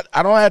 I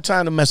don't have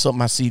time to mess up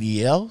my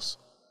CDLs.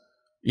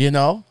 You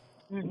know,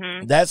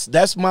 that's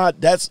my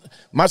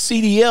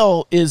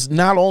CDL is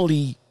not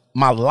only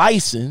my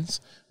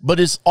license, but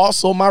it's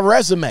also my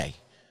resume.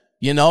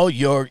 You know,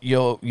 your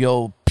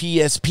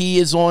PSP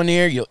is on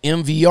there, your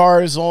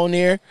MVR is on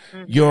there,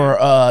 your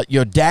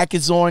DAC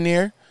is on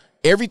there.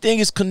 Everything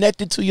is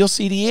connected to your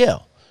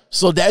CDL.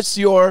 So that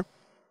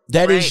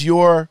is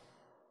your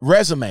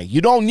resume.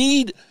 You don't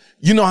need,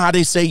 you know how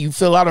they say you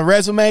fill out a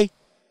resume?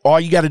 All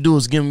you got to do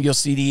is give them your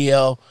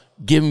CDL,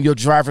 give them your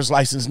driver's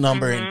license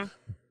number, and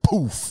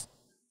poof,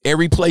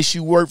 every place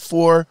you work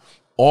for,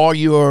 all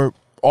your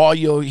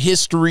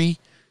history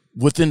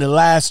within the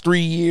last 3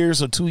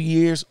 years or 2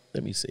 years.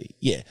 Let me see.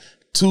 Yeah,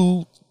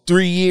 2-3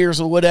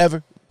 years or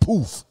whatever.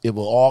 Poof, it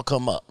will all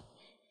come up.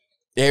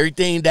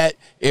 Everything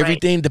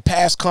the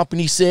past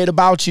company said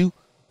about you,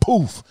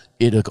 poof,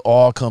 it'll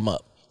all come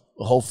up.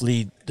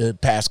 Hopefully the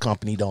past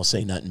company don't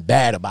say nothing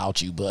bad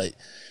about you, but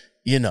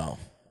you know.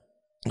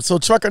 So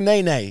Trucker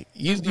NaeNae,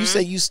 you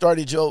say you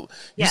started your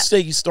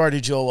your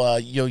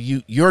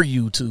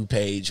YouTube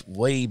page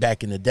way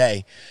back in the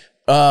day.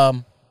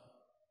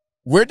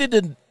 Where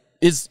did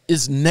is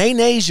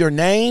NaeNae's your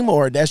name,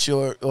 or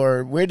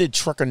where did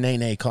Trucker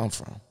NaeNae come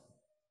from?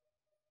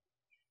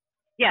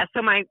 Yeah,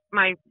 so my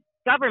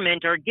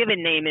government or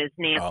given name is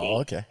Nancy.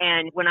 Oh, okay.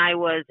 And when I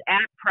was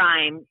at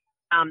Prime,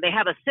 they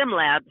have a sim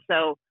lab,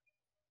 so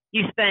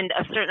you spend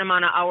a certain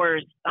amount of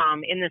hours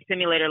in the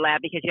simulator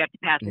lab because you have to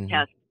pass the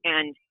test.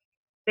 And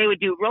they would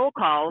do roll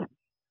calls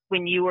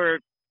when you were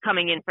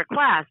coming in for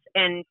class.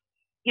 And,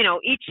 you know,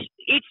 each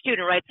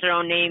student writes their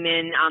own name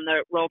in on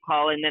the roll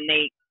call, and then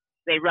they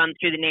run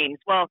through the names.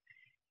 Well,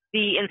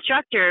 the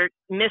instructor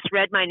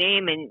misread my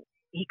name, and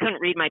he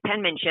couldn't read my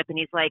penmanship. And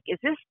he's like, is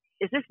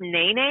this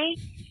NaeNae?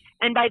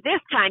 And by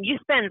this time, you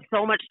spend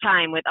so much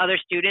time with other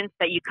students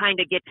that you kind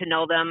of get to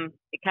know them.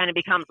 It kind of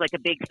becomes like a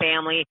big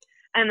family.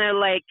 And they're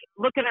like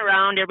looking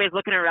around, everybody's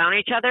looking around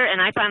each other.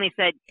 And I finally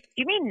said, do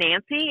you mean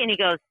Nancy? And he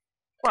goes,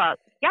 well,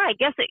 yeah, I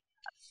guess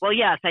well,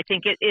 yes, I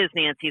think it is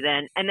Nancy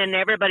then. And then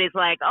everybody's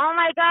like, oh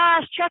my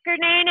gosh, Trucker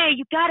NaeNae,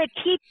 you got to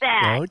keep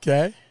that.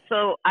 Okay.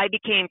 So I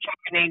became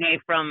Trucker NaeNae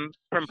from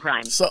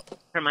Prime. So,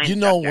 from my you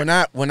know, when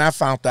I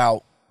found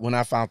out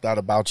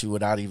about you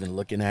without even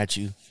looking at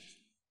you,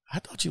 I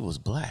thought you was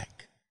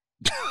black.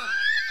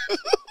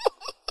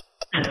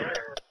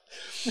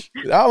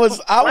 I was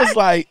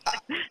like,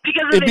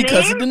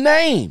 because of the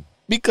name,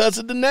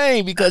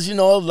 because you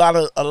know, a lot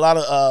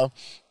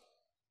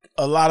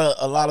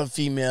of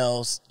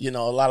females, you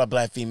know, a lot of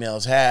black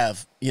females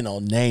have, you know,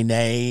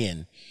 NaeNae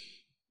and,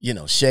 you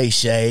know,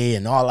 Shay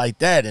and all like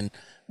that, and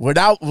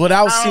without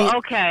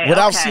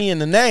seeing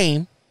the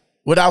name,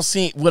 without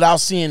seeing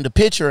the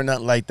picture or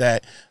nothing like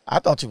that, I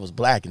thought you was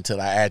black until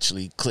I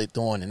actually clicked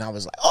on, and I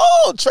was like,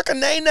 oh, Trucker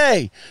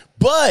NaeNae.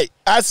 But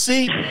I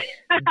see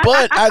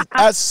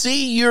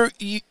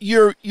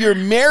you're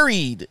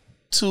married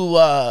to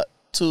a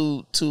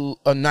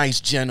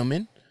nice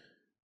gentleman.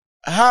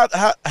 How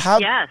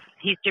Yes,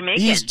 he's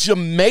Jamaican. He's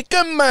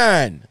Jamaican,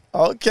 man.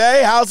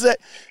 Okay, how's that?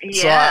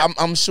 Yeah. So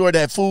I'm sure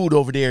that food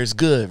over there is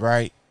good,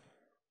 right?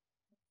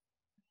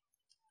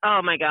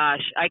 Oh my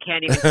gosh, I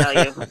can't even tell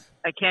you.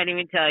 I can't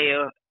even tell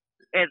you.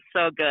 It's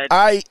so good.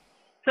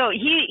 So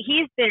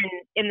he's been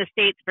in the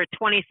States for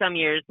 20 some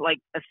years, like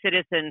a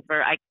citizen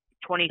for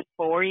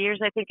 24 years,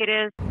 I think it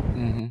is.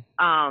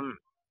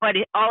 But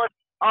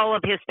all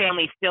of his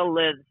family still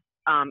lives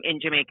in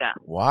Jamaica.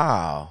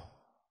 Wow.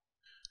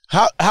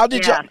 How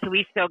did y'all? So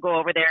we still go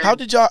over there. How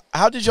did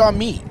y'all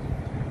meet?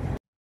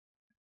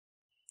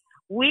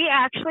 We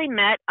actually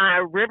met on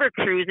a river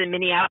cruise in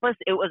Minneapolis.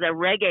 It was a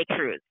reggae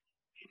cruise.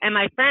 And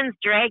my friends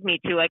dragged me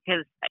to it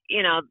because,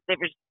 you know, they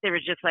were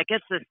just like,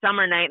 it's the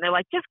summer night. And they're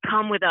like, just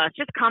come with us.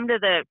 Just come to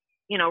the,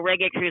 you know,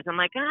 reggae cruise. I'm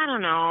like, I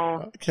don't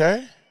know.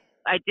 Okay.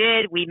 I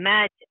did. We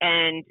met,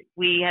 and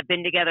we have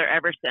been together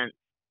ever since.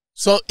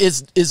 So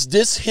is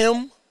this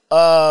him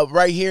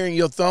right here in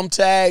your thumb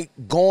tag,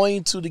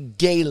 going to the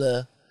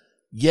gala,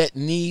 yet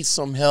needs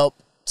some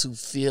help to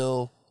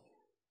feel?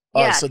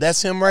 Yes. So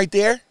that's him right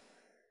there?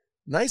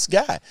 Nice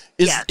guy.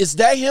 Yes. Is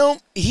that him?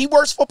 He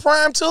works for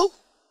Prime too?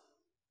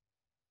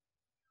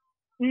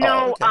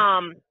 No, okay.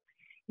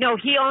 No,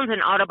 he owns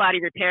an auto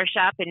body repair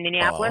shop in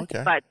Minneapolis.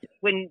 Okay. But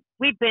when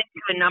we've been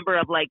to a number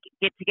of like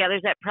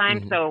get-togethers at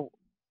Prime, so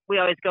we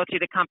always go through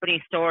the company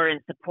store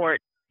and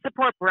support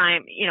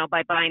Prime, you know,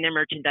 by buying their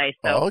merchandise.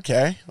 So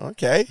okay.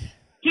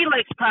 he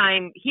likes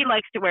Prime. He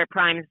likes to wear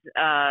Prime's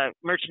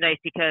merchandise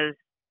because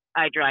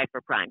I drive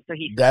for Prime. So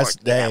he supports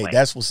me that way.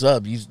 That's what's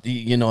up.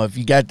 You know, if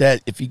you got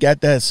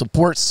that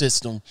support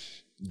system,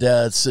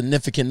 the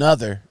significant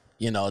other,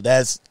 you know,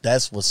 that's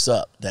what's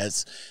up.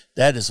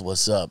 That is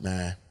what's up,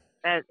 man.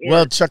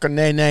 Well, Trucker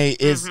NaeNae,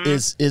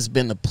 it's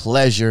been a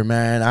pleasure,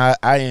 man.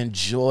 I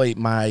enjoyed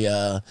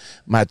my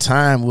my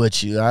time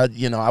with you.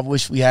 I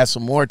wish we had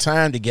some more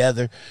time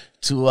together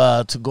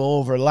to go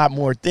over a lot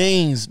more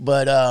things,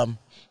 but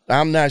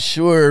I'm not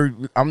sure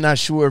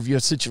of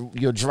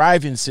your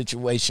driving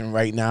situation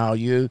right now.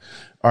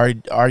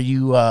 Are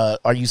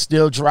you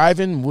still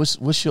driving?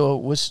 What's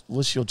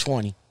your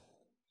 20?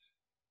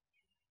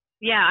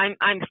 Yeah,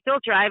 I'm still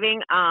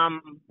driving.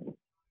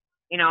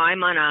 You know,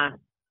 I'm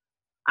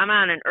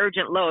on an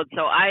urgent load,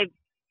 so I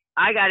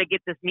got to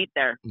get this meat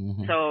there.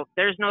 So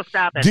there's no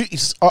stopping.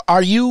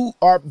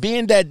 Are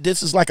being that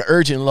this is like an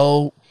urgent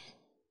load,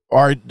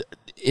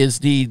 is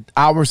the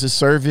hours of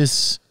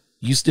service,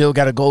 you still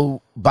got to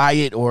go buy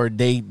it, or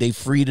they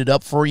freed it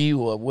up for you,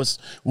 or what's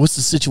the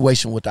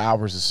situation with the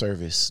hours of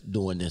service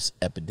during this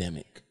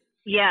epidemic?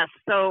 Yes.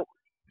 So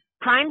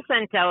Prime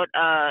sent out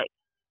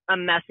a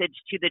message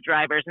to the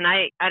drivers, and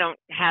I don't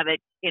have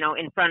it, you know,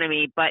 in front of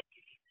me, but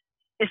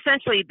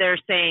essentially they're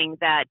saying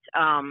that,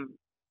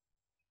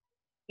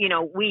 you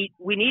know, we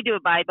need to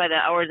abide by the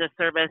hours of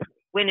service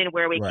when and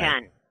where we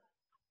can,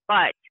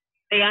 but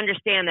they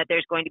understand that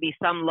there's going to be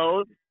some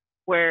loads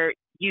where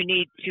you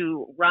need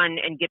to run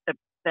and get the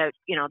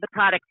you know, the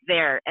product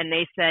there. And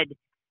they said,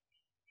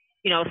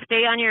 you know,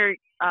 stay on your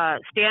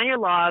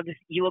logs.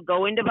 You will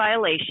go into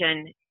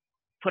violation,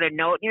 put a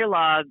note in your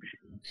logs,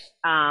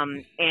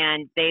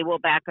 and they will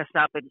back us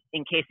up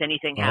in case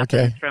anything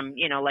happens from,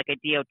 you know, like a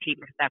DOT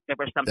perspective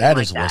or something like that.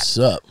 That is what's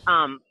up.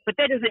 But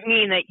that doesn't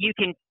mean that you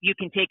can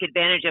take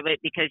advantage of it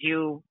because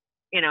you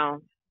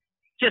know,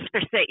 just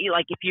for say,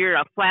 like if you're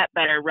a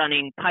flatbedder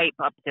running pipe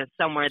up to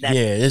somewhere that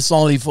it's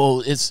only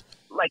for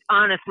like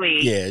honestly,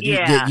 you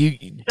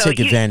so take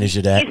advantage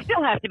of that. You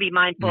still have to be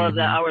mindful of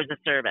the hours of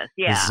service.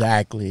 Yeah,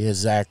 exactly.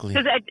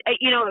 Because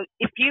you know,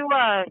 if you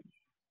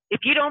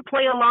don't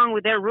play along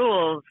with their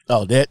rules,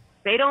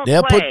 they don't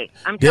play.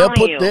 I'm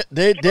telling you,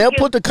 they'll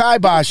put the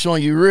kibosh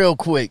on you real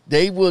quick.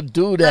 They will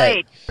do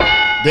that.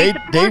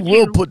 Right. They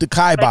will put the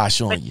kibosh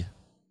on you.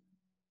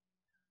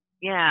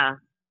 Yeah.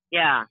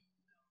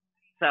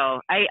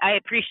 So I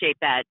appreciate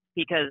that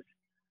because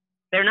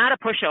they're not a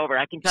pushover.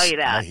 I can tell you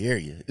that. I hear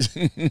you.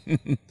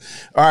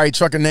 All right,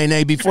 Trucker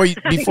NaeNae, before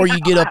you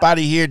get up out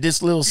of here,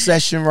 this little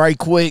session right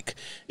quick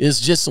is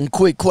just some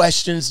quick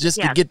questions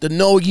just to get to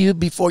know you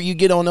before you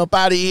get on up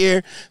out of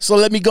here. So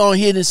let me go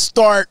ahead and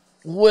start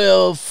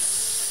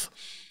with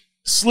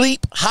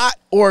sleep, hot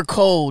or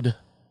cold?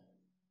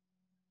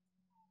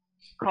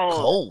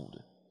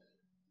 Cold.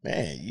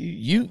 Man,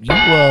 you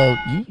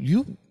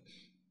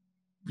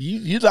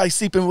like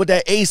sleeping with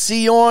that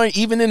AC on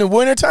even in the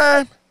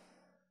wintertime?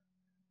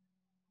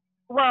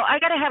 Well, I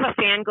got to have a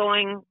fan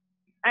going.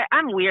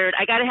 I'm weird.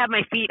 I got to have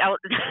my feet out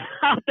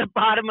the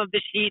bottom of the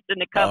sheets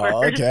and the covers.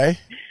 Oh, okay.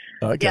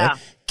 Yeah.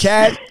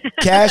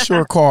 Cash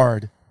or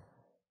card?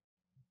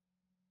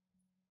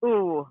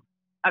 Ooh,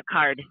 a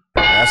card.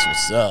 That's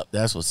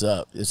what's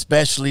up.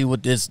 Especially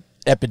with this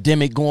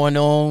epidemic going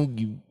on,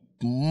 you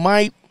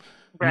might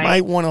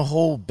want to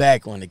hold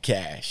back on the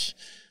cash.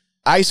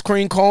 Ice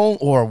cream cone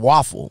or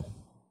waffle?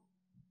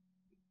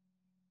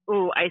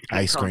 Ooh,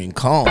 ice cream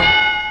cone.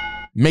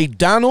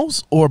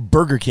 McDonald's or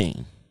Burger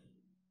King?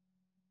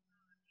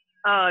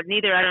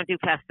 Neither. I don't do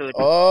fast food.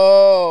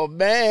 Oh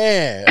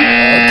man.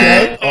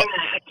 Okay.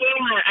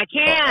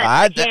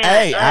 I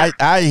can't.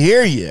 I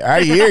hear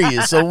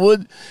you.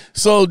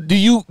 So do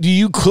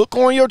you cook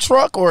on your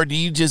truck, or do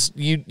you just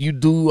you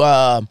do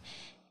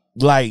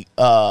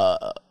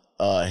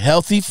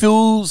healthy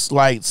foods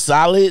like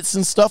salads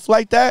and stuff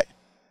like that?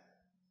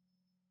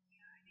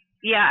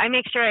 Yeah, I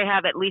make sure I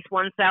have at least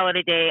one salad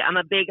a day. I'm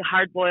a big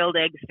hard-boiled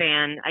eggs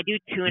fan. I do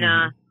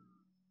tuna.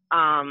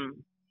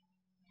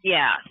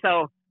 Yeah,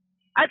 so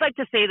I'd like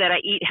to say that I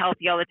eat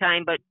healthy all the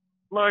time, but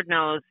Lord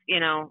knows, you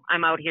know,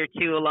 I'm out here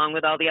too, along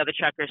with all the other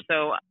truckers.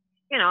 So,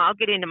 you know, I'll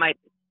get into my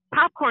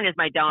popcorn is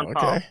my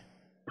downfall. Okay.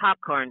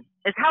 Popcorn,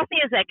 as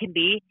healthy as that can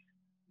be,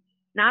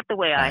 not the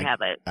way I have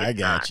it. I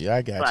got you.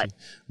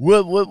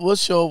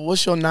 What's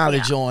your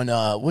knowledge on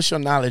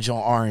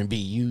R&B?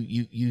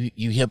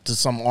 You hip to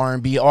some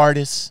R&B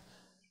artists?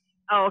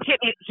 Oh,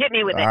 hit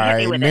me with it. All hit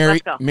me with it.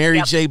 Let's go.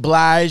 Mary J.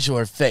 Blige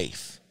or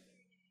Faith?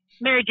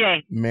 Mary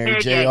J.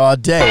 Mary J. all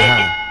day,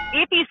 huh?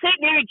 If you say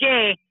Mary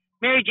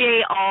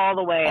J. all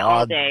the way,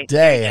 all day.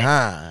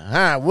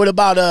 Huh? What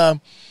about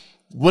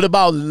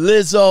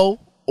Lizzo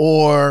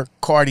or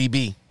Cardi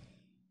B?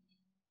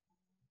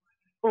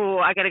 Ooh,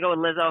 I gotta go with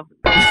Lizzo.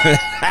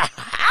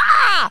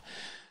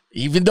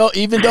 even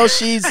though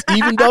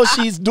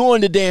she's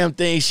doing the damn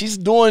thing, she's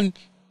doing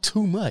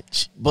too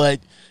much. But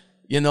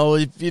you know,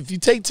 if you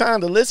take time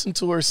to listen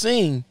to her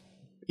sing,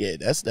 yeah,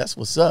 that's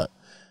what's up.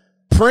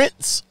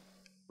 Prince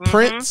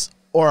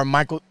or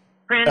Michael?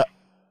 Prince.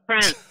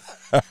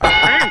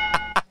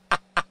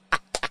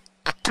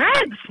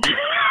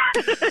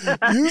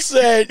 You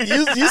said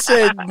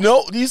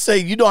no. You say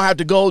you don't have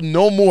to go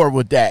no more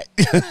with that.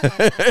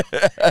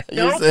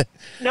 Nope.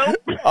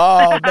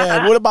 Oh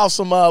man, what about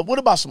some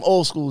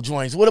old school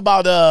joints? What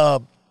about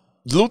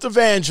Luther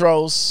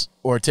Vandross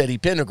or Teddy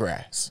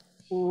Pendergrass?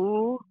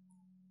 Ooh,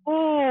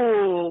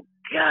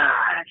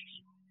 gosh.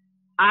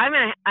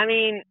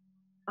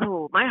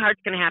 My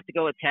heart's gonna have to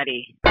go with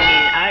Teddy.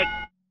 I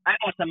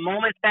got some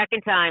moments back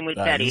in time with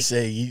Teddy. You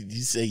say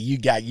you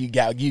got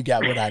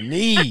what I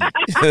need.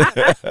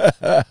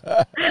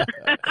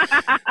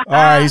 All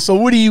right, so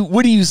what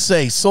do you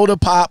say? Soda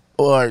pop,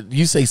 or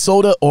you say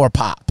soda or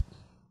pop?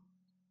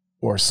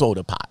 Or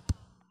soda pop?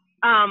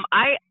 I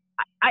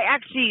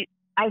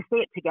say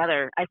it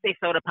together. I say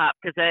soda pop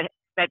because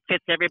that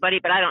fits everybody,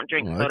 but I don't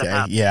drink soda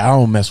pop. Yeah, I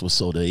don't mess with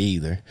soda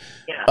either.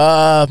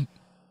 Yeah.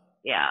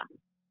 Yeah.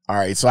 All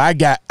right, so I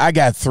got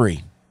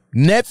 3.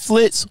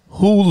 Netflix,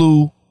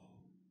 Hulu,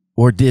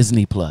 or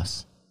Disney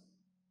Plus?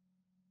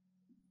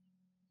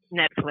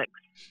 Netflix.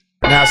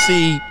 Now,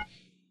 see,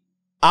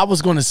 I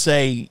was going to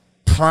say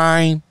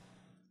Prime,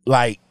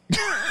 like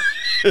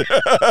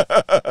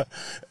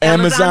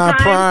Amazon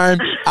Prime.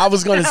 I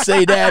was going to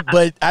say that,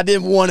 but I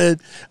didn't want to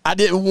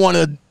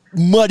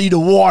muddy the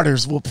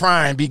waters with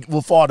Prime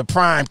with all the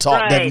Prime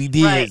talk that we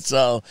did. Right.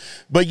 So,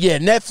 but yeah,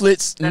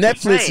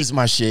 Netflix is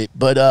my shit.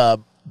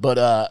 But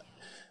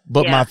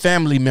my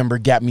family member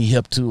got me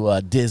hip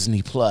to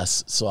Disney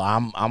Plus, so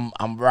I'm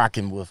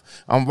rocking with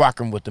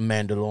the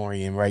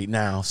Mandalorian right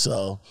now.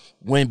 So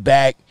went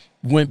back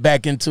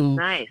into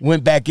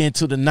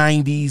the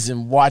 90s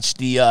and watched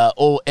the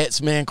old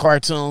X-Men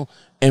cartoon.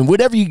 And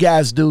whatever you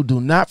guys do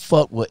not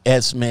fuck with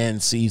X-Men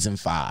season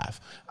 5.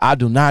 I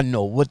do not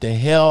know what the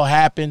hell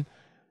happened.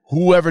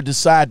 Whoever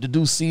decided to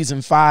do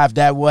season 5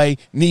 that way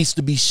needs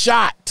to be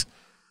shot.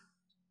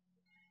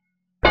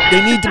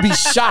 They need to be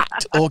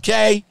shot,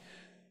 okay?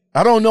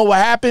 I don't know what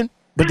happened,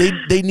 but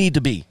they need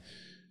to be.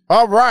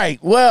 All right.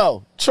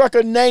 Well,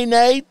 Trucker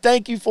NaeNae,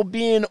 thank you for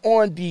being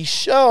on the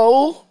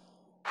show.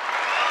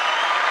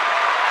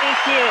 Thank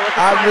you.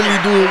 I really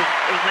do.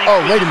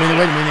 Oh, wait a minute.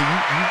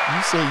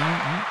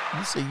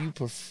 You say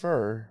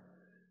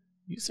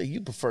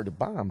you prefer the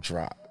bomb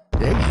drop.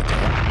 There you go.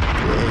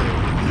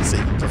 Yeah, you say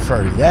you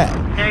prefer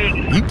that. There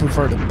you go. You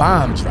prefer the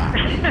bomb drop.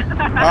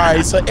 All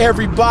right, so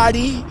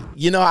everybody,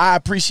 I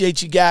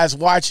appreciate you guys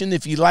watching.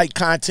 If you like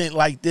content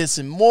like this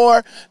and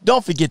more,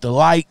 don't forget to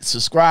like,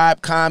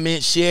 subscribe,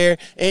 comment, share,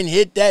 and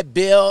hit that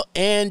bell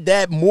and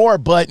that more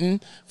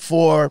button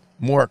for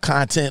more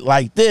content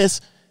like this.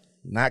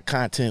 Not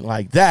content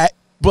like that,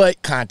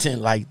 but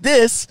content like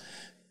this.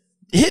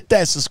 Hit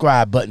that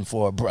subscribe button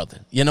for a brother.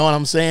 You know what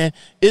I'm saying?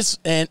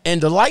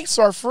 And the likes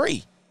are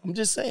free. I'm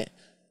just saying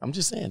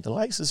the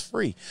likes is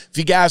free. If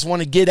you guys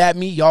want to get at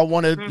me, y'all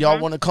want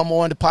to come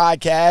on the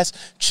podcast,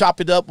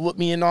 chop it up with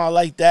me and all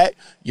like that,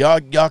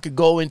 y'all could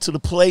go into the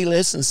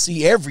playlist and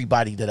see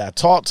everybody that I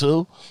talk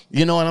to.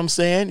 You know what I'm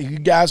saying? If you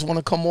guys want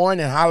to come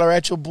on and holler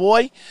at your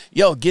boy,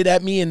 get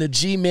at me in the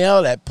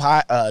Gmail at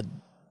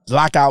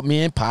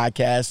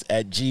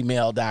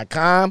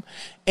lockoutmenpodcast@gmail.com,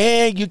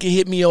 and you can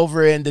hit me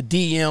over in the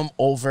DM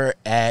over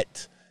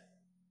at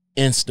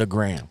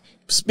Instagram.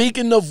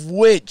 Speaking of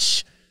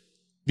which,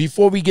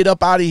 before we get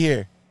up out of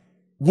here,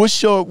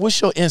 what's your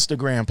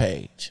Instagram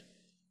page?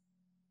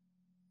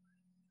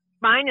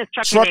 Mine is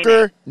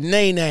Trucker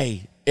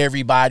NaeNae,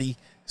 everybody.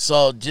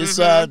 So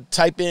just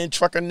type in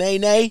Trucker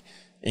NaeNae,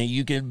 and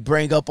you can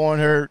come up on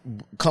her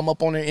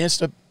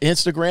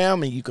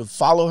Instagram, and you can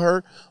follow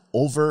her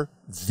over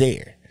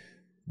there.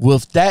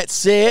 With that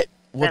said,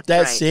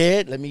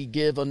 let me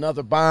give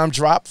another bomb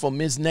drop for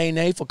Ms.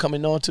 NaeNae for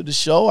coming on to the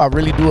show. I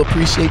really do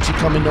appreciate you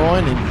coming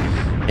on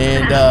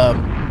and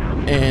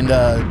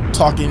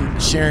talking,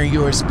 sharing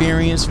your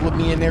experience with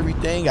me and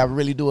everything. I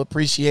really do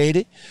appreciate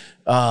it.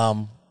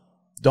 Don't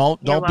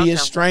be a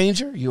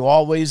stranger. You're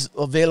always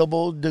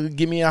available to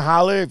give me a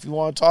holler if you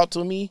want to talk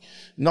to me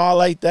and all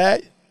like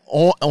that.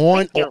 On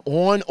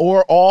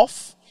or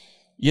off.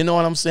 You know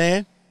what I'm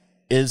saying?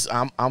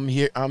 I'm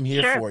here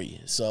sure. for you.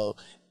 So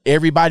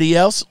everybody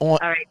else on,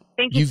 all right.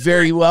 Thank you. You're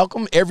very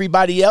welcome.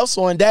 Everybody else,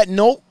 on that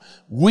note,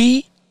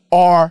 we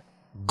are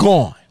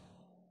gone.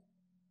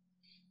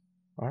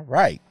 All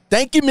right.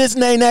 Thank you, Miss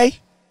NaeNae.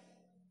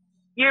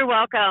 You're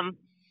welcome.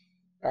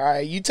 All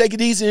right. You take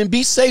it easy and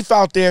be safe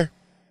out there.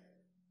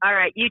 All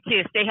right. You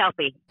too. Stay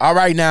healthy. All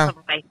right now.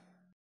 Bye-bye.